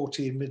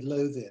 140 in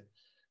Midlothian.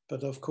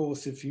 But of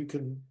course, if you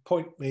can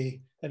point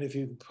me, and if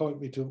you can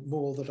point me to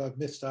more that I've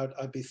missed out,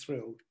 I'd be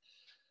thrilled.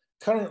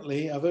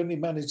 Currently, I've only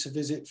managed to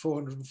visit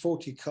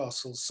 440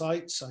 castle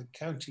sites. I'm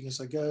counting as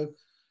I go,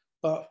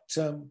 but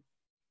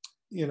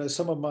you know,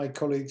 some of my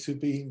colleagues who've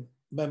been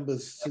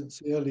members since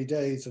the early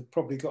days have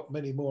probably got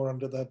many more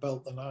under their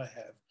belt than I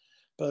have.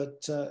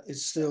 But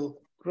it's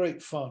still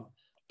great fun,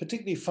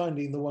 particularly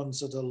finding the ones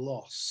that are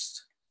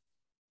lost.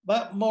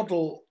 That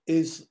model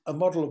is a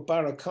model of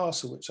Barrow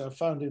Castle, which I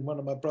found in one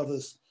of my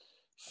brother's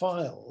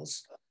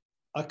files.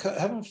 I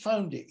haven't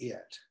found it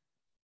yet,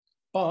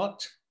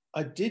 but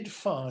I did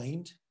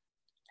find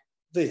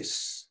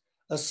this,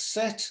 a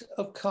set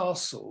of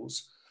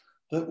castles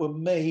that were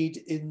made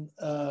in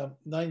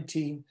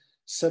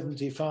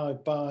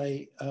 1975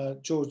 by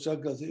George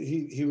Douglas.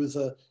 He was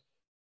an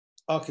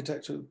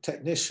architectural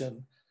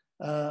technician.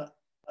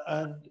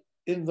 And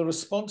in the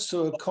response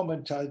to a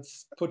comment I'd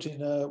put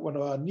in one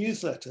of our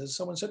newsletters,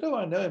 someone said, "Oh,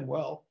 I know him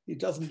well. He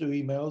doesn't do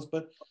emails."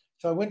 But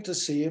so I went to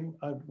see him.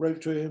 I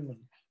wrote to him and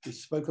we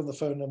spoke on the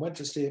phone and I went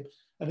to see him.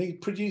 And he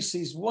produced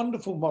these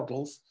wonderful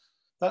models.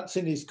 That's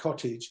in his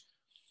cottage,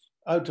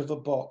 out of a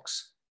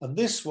box. And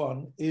this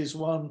one is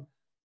one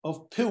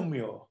of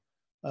Pilmuir.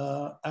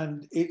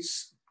 And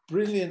it's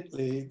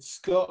brilliantly, it's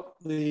got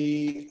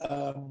the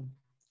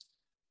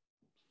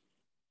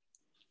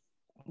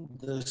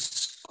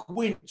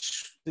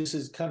squinch, this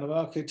is kind of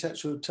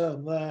architectural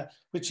term there,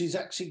 which is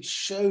actually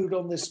showed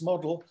on this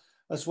model,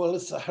 as well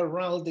as the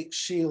heraldic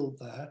shield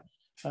there.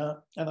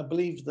 And I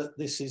believe that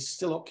this is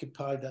still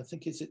occupied. I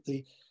think it's at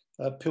the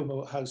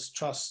Pilmuir House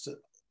Trust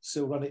that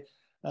still run it.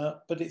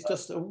 But it's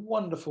just a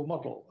wonderful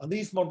model. And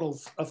these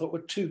models I thought were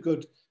too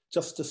good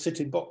just to sit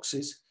in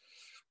boxes.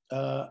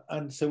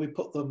 And so we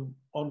put them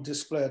on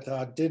display at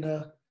our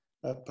dinner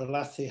at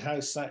Palathi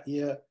House that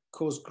year.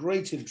 Caused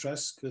great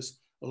interest because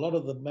a lot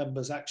of the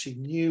members actually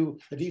knew,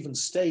 had even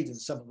stayed in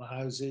some of the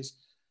houses.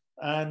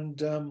 And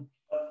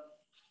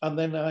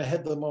then I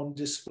had them on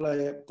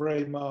display at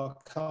Braemar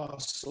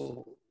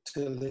Castle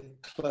till it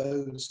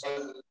closed.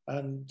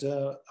 And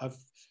I've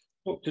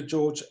talked to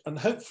George, and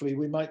hopefully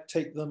we might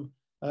take them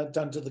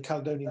down to the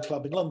Caledonian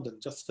Club in London,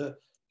 just to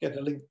get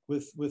a link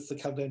with the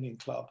Caledonian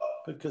Club,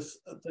 because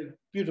they're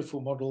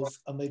beautiful models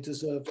and they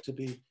deserve to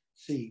be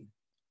seen.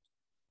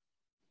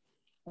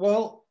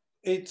 Well,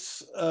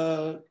 it's,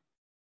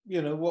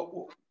 you know,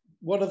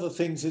 one of the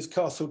things is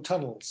castle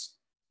tunnels.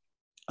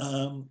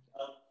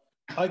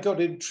 I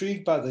got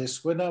intrigued by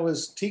this when I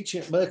was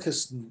teaching at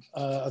Merchiston.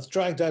 I was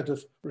dragged out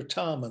of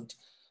retirement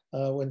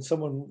when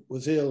someone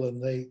was ill, and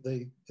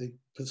they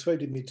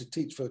persuaded me to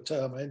teach for a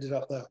term. I ended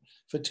up there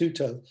for 2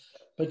 terms.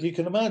 But you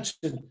can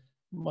imagine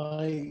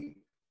my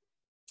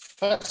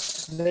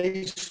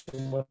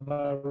fascination when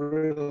I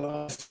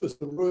realized it was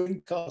the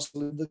ruined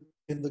castle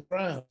in the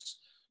grounds.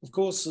 Of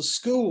course, the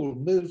school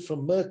moved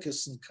from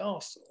Merchiston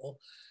Castle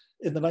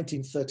in the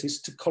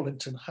 1930s to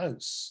Collington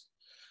House.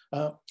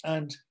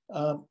 And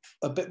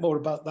a bit more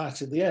about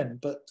that in the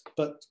end.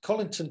 But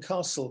Collington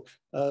Castle,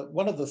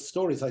 one of the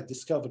stories I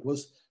discovered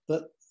was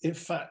that, in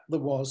fact, there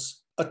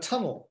was a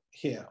tunnel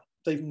here.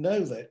 They know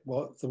that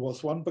there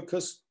was one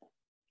because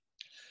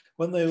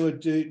when they were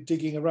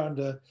digging around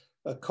a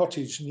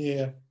cottage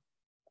near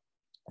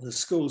the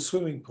school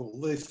swimming pool,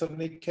 they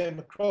suddenly came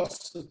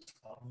across the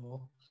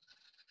tunnel,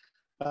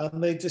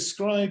 and they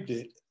described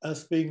it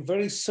as being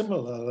very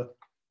similar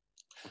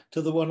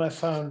to the one I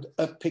found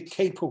at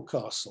Pickcapel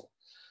Castle.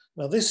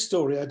 Now, this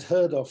story I'd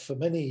heard of for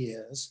many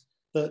years,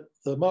 that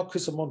the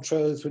Marquis of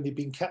Montrose, when he'd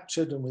been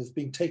captured and was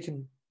being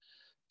taken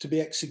to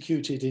be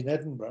executed in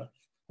Edinburgh,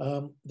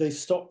 they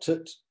stopped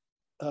at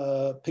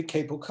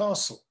Pickcapel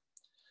Castle.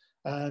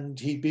 And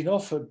he'd been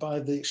offered by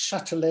the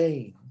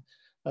chatelaine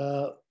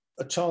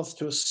a chance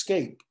to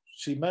escape.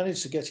 She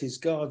managed to get his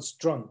guards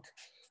drunk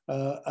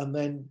and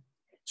then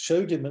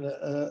showed him an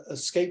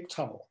escape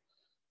tunnel.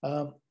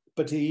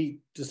 But he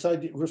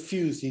decided,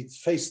 refused. He'd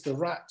faced the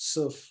rats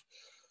of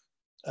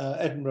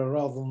Edinburgh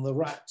rather than the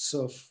rats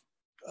of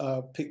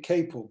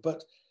Pickcapel.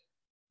 But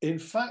in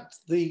fact,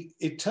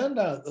 it turned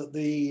out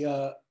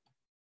that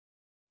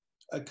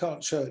I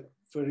can't show it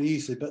very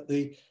easily, but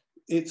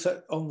it's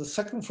on the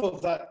second floor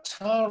of that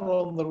tower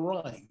on the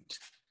right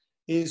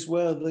is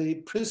where the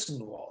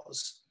prison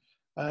was.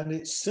 And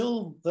it's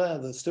still there.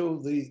 There's still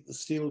the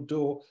steel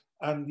door.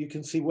 And you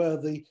can see where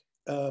the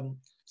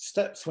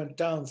steps went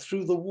down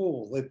through the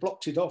wall. They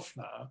blocked it off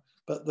now,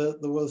 but there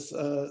was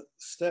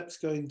steps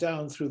going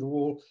down through the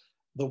wall.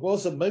 There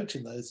was a moat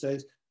in those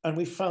days. And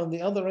we found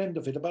the other end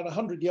of it about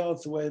 100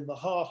 yards away in the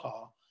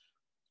ha-ha.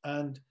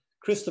 And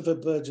Christopher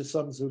Burgess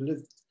Sums, who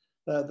lived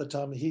there at the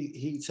time,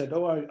 he said,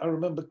 oh, I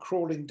remember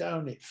crawling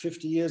down it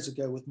 50 years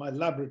ago with my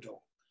Labrador.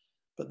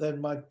 But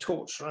then my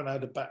torch ran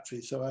out of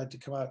battery, so I had to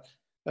come out.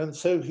 And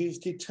so he's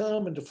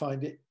determined to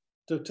find it,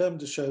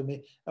 determined to show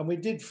me. And we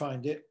did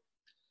find it.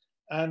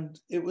 And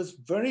it was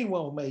very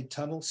well made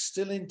tunnel,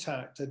 still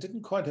intact. I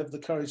didn't quite have the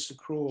courage to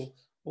crawl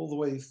all the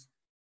way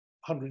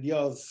 100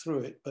 yards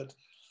through it, but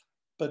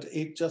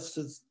it just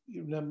has,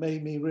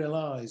 made me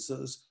realize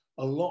there's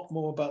a lot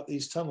more about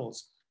these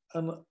tunnels.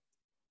 And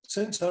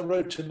since I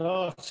wrote an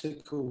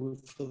article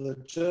for the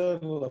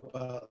journal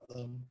about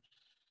them,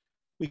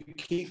 we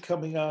keep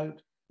coming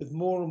out with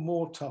more and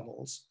more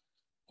tunnels.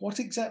 What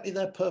exactly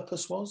their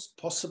purpose was,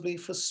 possibly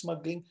for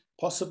smuggling,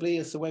 possibly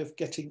as a way of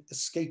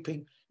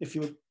escaping if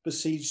you were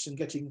besieged and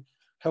getting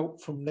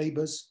help from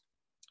neighbours.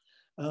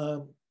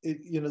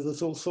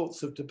 There's all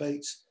sorts of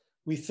debates.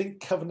 We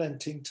think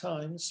Covenanting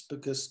times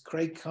because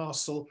Craig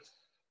Castle,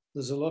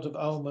 there's a lot of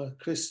Armour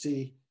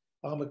Christi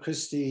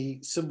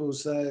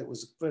symbols there. It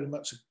was very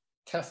much a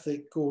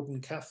Catholic,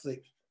 Gordon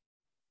Catholic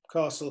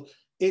castle.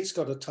 It's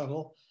got a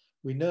tunnel.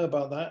 We know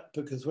about that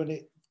because when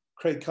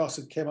Craig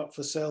Castle came up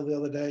for sale the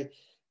other day,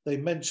 they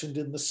mentioned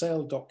in the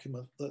sale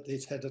document that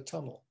it had a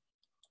tunnel.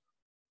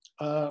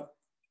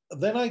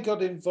 Then I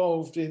got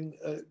involved in,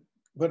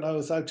 when I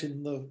was out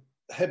in the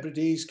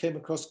Hebrides, came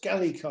across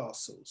galley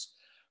castles.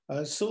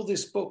 I saw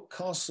this book,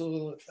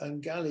 Castle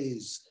and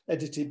Galleys,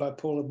 edited by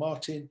Paula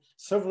Martin.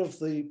 Several of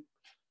the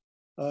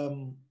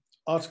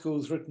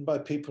articles written by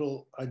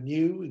people I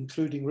knew,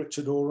 including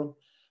Richard Oram.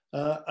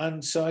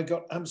 And so I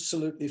got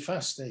absolutely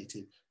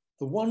fascinated.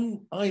 The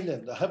one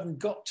island I haven't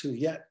got to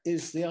yet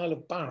is the Isle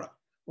of Barra.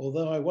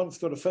 Although I once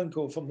got a phone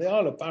call from the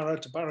Isle of Barra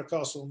to Barra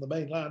Castle on the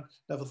mainland,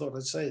 never thought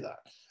I'd say that.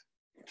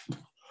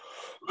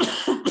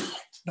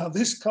 Now,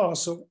 this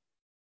castle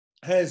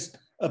has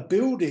a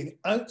building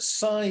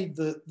outside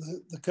the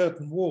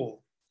curtain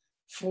wall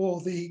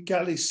for the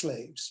galley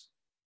slaves.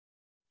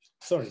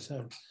 Sorry.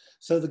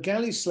 So the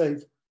galley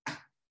slaves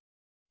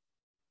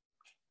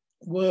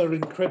were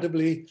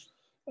incredibly,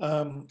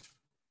 I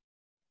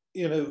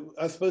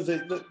suppose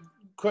they're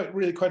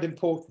quite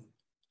important.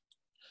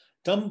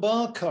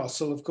 Dunbar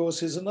Castle, of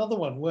course, is another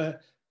one where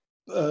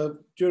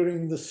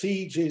during the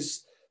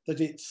sieges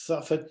that it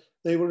suffered,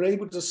 they were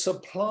able to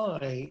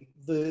supply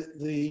those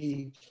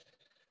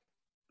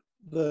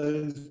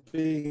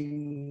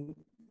being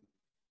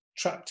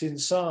trapped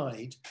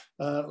inside,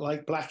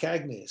 like Black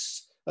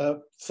Agnes.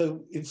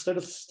 So instead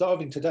of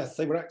starving to death,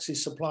 they were actually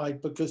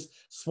supplied because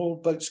small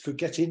boats could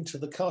get into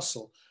the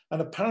castle.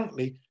 And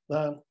apparently,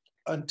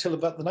 until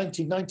about the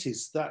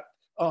 1990s, that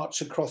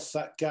arch across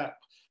that gap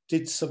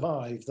did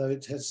survive, though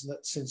it has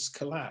since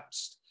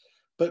collapsed.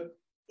 But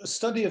a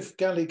study of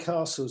galley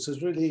castles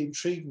has really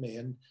intrigued me.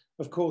 And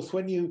of course,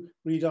 when you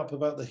read up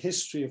about the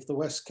history of the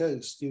West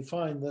Coast, you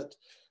find that,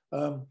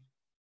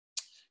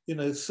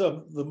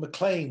 the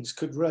Macleans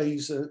could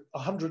raise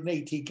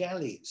 180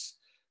 galleys.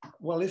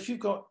 Well, if you've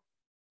got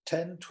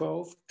 10,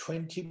 12,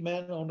 20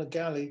 men on a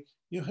galley,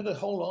 you had a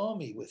whole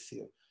army with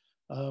you.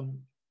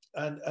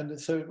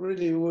 And so it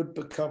really would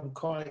become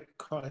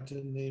quite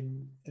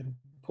an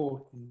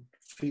important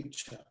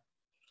feature.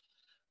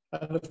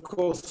 And of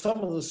course, some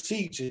of the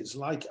sieges,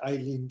 like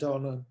Eilean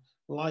Donan,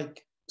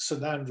 like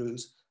St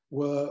Andrews,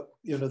 were,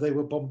 they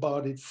were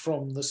bombarded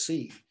from the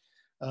sea.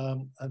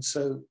 And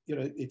so, you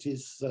know, it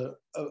is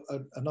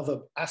another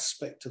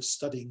aspect of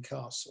studying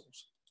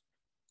castles.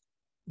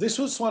 This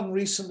was one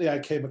recently I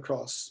came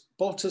across,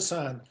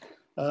 Baltasan.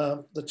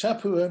 The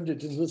chap who owned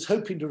it was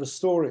hoping to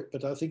restore it,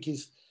 but I think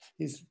he's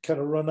kind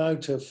of run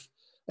out of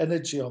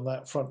energy on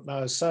that front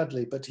now,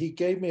 sadly. But he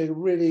gave me a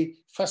really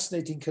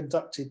fascinating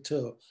conducted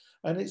tour,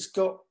 and he's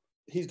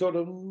got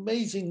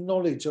amazing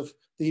knowledge of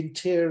the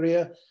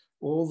interior,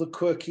 all the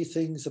quirky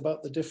things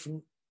about the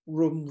different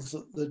rooms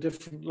at the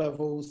different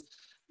levels.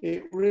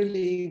 It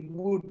really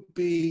would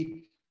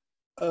be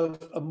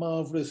a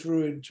marvelous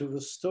ruin to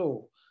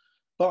restore.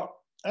 But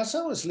as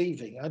I was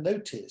leaving, I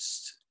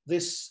noticed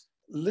this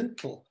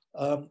lintel.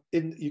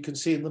 You can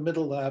see in the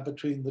middle there,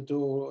 between the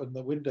door and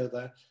the window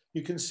there,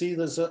 you can see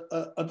there's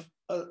a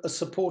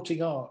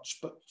supporting arch,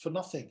 but for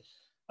nothing.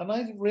 And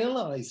I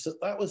realized that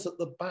that was at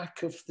the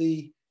back of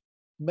the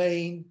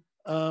main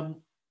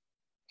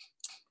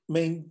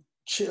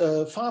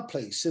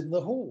fireplace in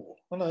the hall.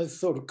 And I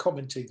thought of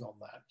commenting on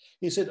that.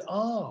 He said,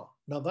 now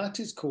that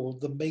is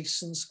called the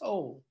mason's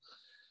hole.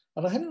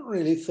 And I hadn't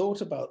really thought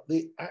about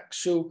the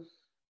actual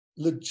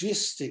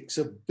logistics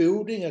of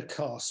building a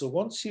castle.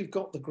 Once you've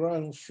got the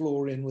ground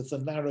floor in with the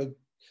narrow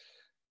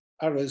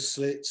arrow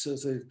slits,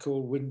 as they're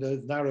called,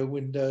 windows, narrow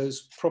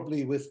windows,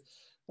 probably with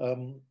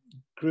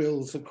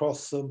grills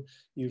across them.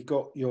 You've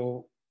got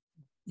your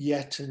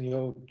yett and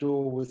your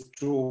door with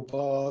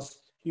drawbars.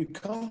 You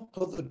can't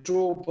put the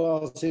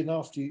drawbars in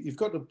after you've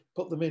got to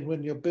put them in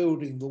when you're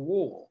building the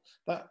wall.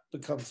 That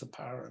becomes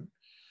apparent.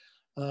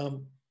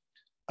 And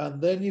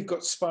then you've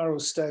got spiral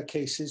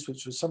staircases,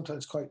 which were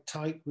sometimes quite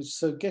tight.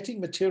 So getting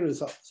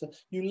materials up, so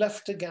you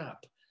left a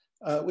gap,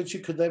 which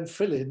you could then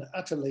fill in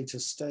at a later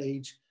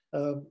stage,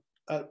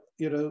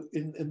 you know,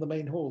 in the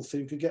main hall, so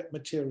you could get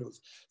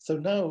materials. So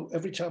now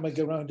every time I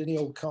go around any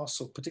old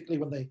castle,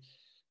 particularly when they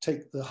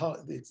take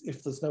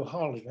if there's no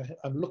harling,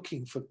 I'm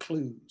looking for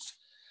clues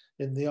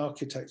in the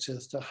architecture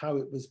as to how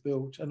it was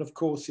built. And of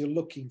course, you're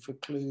looking for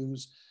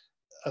clues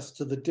as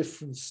to the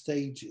different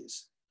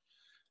stages.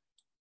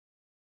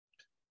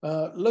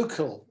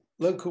 Local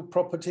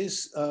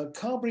properties.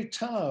 Carberry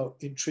Tower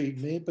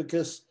intrigued me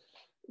because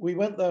we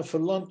went there for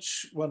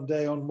lunch one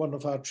day on one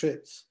of our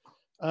trips,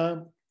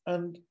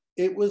 and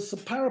it was the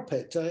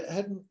parapet.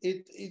 I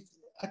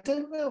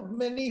don't know of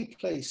many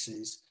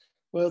places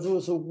where there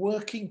was a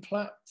working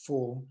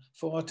platform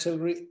for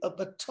artillery at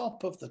the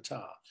top of the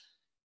tower.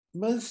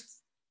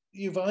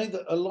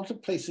 A lot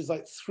of places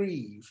like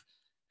Threave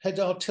had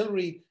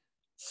artillery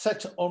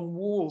set on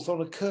walls,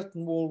 on a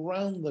curtain wall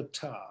round the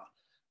tower.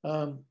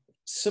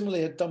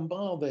 Similarly at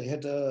Dunbar, they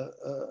had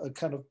a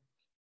kind of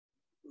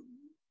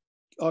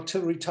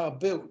artillery tower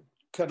built,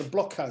 kind of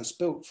blockhouse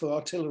built for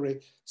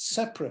artillery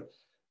separate.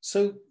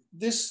 So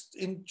this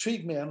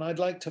intrigued me, and I'd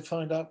like to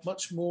find out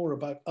much more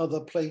about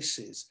other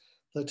places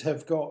that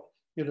have got,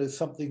 you know,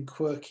 something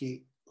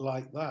quirky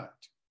like that.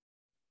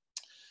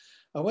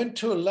 I went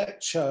to a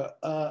lecture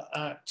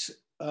at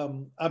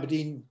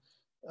Aberdeen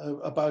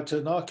about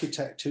an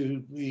architect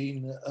who'd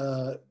been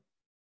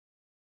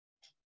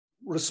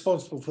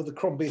responsible for the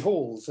Crombie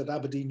Halls at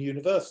Aberdeen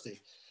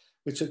University,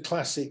 which are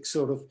classic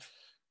sort of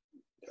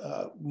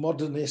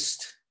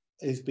modernist,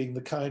 is being the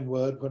kind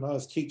word. When I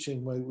was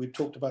teaching, we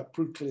talked about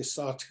brutalist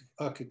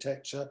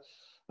architecture,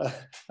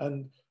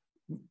 and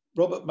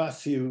Robert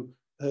Matthew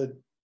had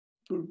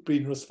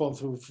been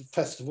responsible for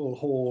Festival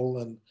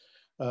Hall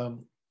and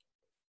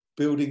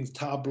building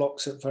tower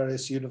blocks at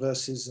various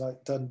universities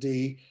like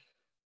Dundee.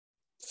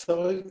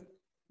 So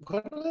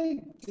when I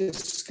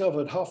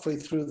discovered halfway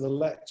through the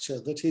lecture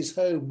that his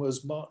home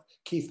was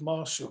Keith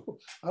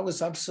Marshall, I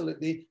was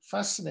absolutely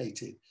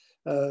fascinated.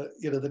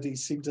 You know, that he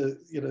seemed to,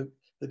 you know,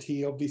 that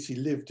he obviously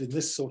lived in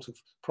this sort of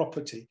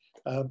property.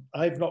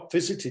 I've not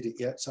visited it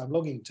yet, so I'm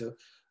longing to,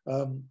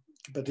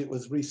 but it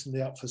was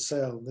recently up for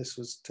sale, and this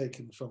was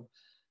taken from,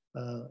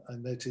 I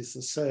noticed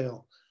the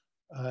sale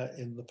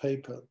in the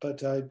paper,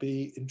 but I'd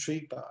be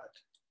intrigued by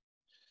it.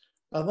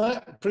 And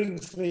that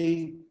brings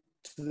me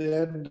to the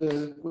end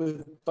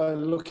by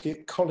looking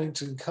at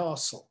Collington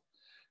Castle.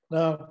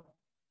 Now,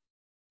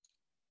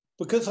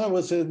 because I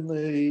was in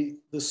the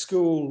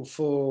school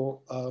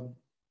for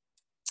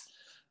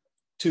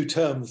 2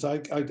 terms,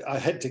 I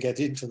had to get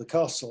into the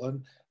castle,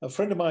 and a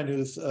friend of mine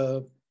who's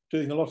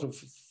doing a lot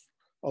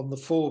on the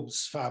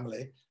Forbes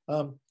family,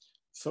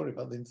 sorry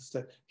about the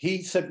interstate,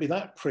 he sent me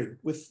that print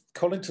with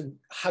Collington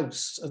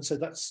House and said,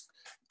 that's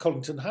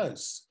Collington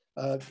House.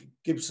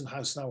 Gibson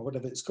House now, or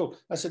whatever it's called.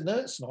 I said, no,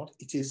 it's not.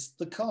 It is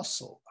the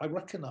castle. I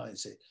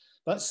recognise it.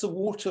 That's the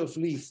Water of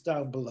Leith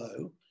down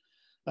below.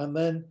 And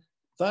then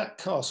that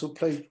castle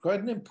played quite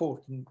an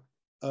important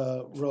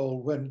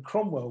role when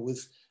Cromwell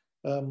was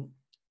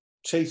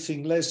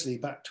chasing Leslie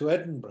back to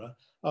Edinburgh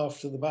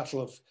after the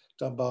Battle of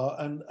Dunbar,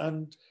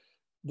 and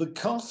the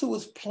castle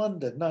was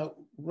plundered. Now,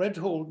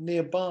 Redhall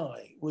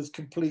nearby was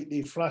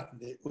completely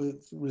flattened. It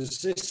was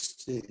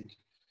resisted,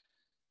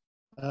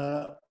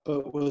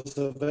 but was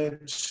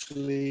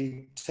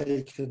eventually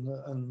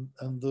taken,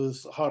 and there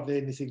was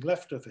hardly anything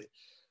left of it.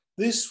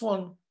 This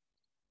one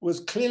was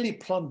clearly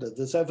plundered.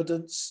 There's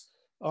evidence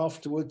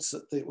afterwards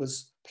that it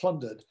was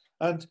plundered.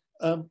 And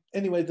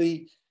anyway,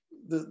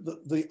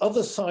 the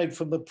other side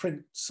from the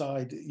print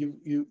side,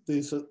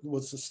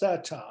 was the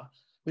stair tower,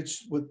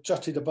 which was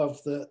jutted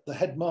above the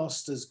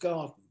headmaster's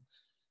garden.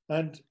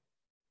 And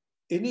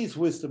in his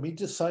wisdom, he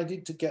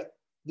decided to get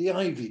the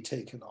ivy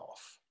taken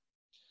off.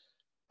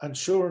 And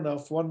sure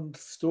enough, one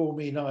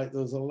stormy night,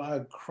 there was a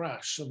loud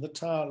crash and the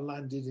tower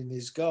landed in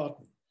his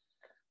garden.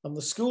 And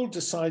the school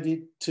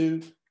decided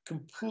to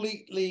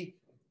completely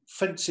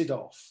fence it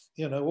off,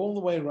 you know, all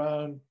the way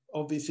around.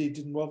 Obviously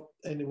didn't want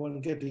anyone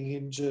getting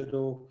injured,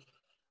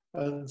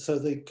 and so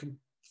they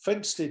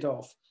fenced it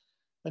off.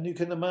 And you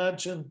can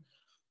imagine,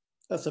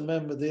 as a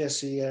member of the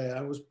SEA,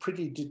 I was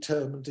pretty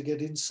determined to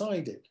get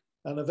inside it.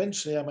 And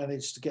eventually I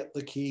managed to get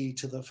the key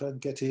to the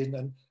front, get in,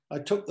 and I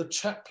took the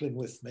chaplain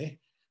with me,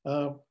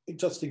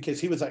 just in case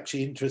he was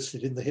actually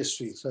interested in the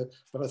history. So,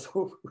 but I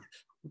thought,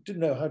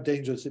 didn't know how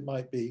dangerous it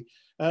might be.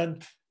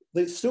 And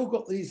they've still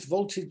got these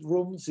vaulted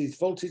rooms, these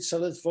vaulted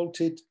cellars,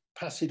 vaulted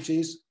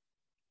passages,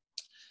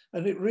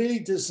 and it really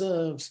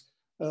deserves,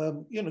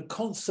 you know,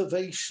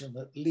 conservation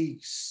at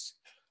least.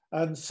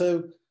 And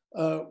so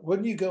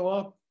when you go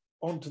up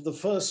onto the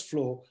first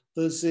floor,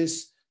 there's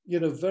this, you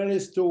know,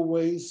 various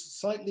doorways,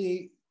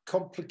 slightly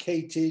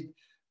complicated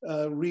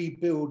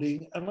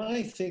rebuilding, and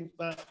I think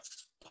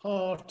that's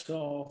part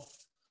of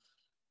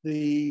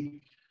the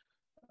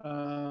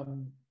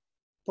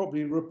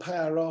probably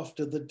repair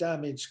after the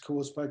damage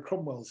caused by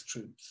Cromwell's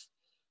troops.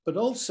 But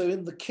also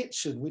in the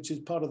kitchen, which is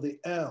part of the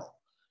L,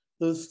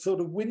 there's sort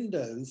of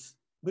windows,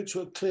 which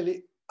were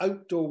clearly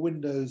outdoor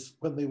windows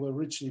when they were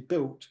originally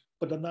built,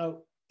 but are now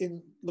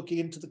looking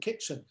into the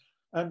kitchen.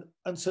 And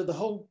so the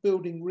whole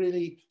building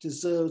really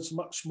deserves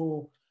much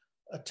more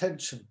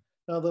attention.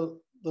 Now, the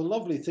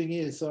lovely thing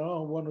is there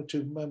are one or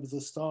two members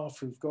of staff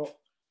who've got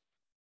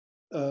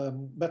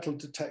metal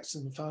detectors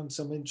and found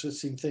some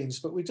interesting things,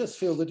 but we just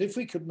feel that if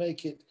we could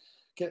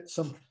get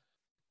some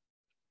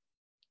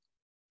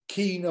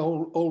keen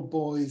old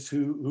boys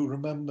who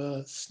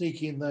remember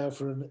sneaking in there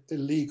for an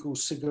illegal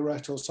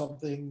cigarette or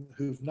something,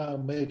 who've now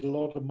made a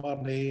lot of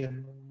money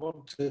and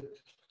want to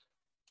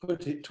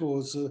put it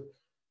towards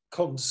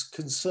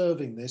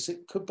conserving this,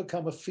 it could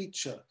become a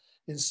feature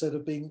instead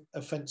of being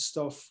a fenced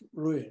off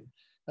ruin,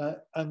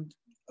 and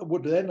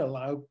would then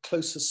allow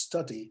closer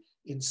study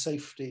in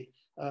safety.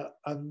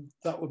 And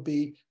that would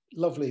be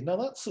lovely. Now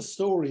that's the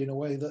story in a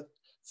way that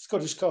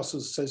Scottish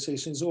Castles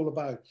Association is all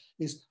about,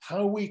 is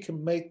how we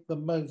can make the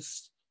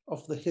most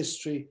of the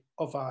history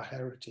of our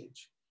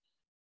heritage.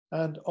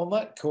 And on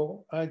that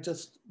call, I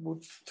just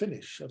would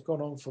finish. I've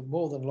gone on for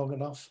more than long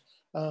enough.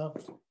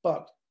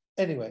 But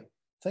anyway,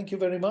 thank you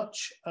very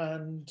much.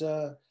 And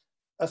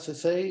as I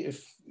say,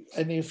 if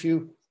any of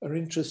you are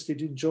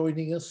interested in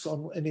joining us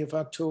on any of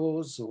our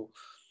tours, or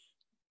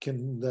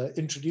can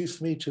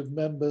introduce me to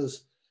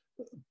members,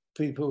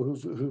 people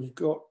who've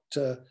got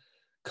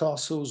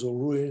castles or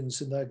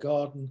ruins in their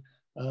garden,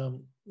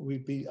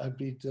 I'd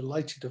be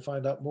delighted to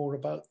find out more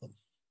about them.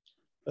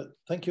 But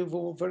thank you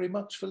all very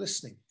much for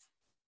listening.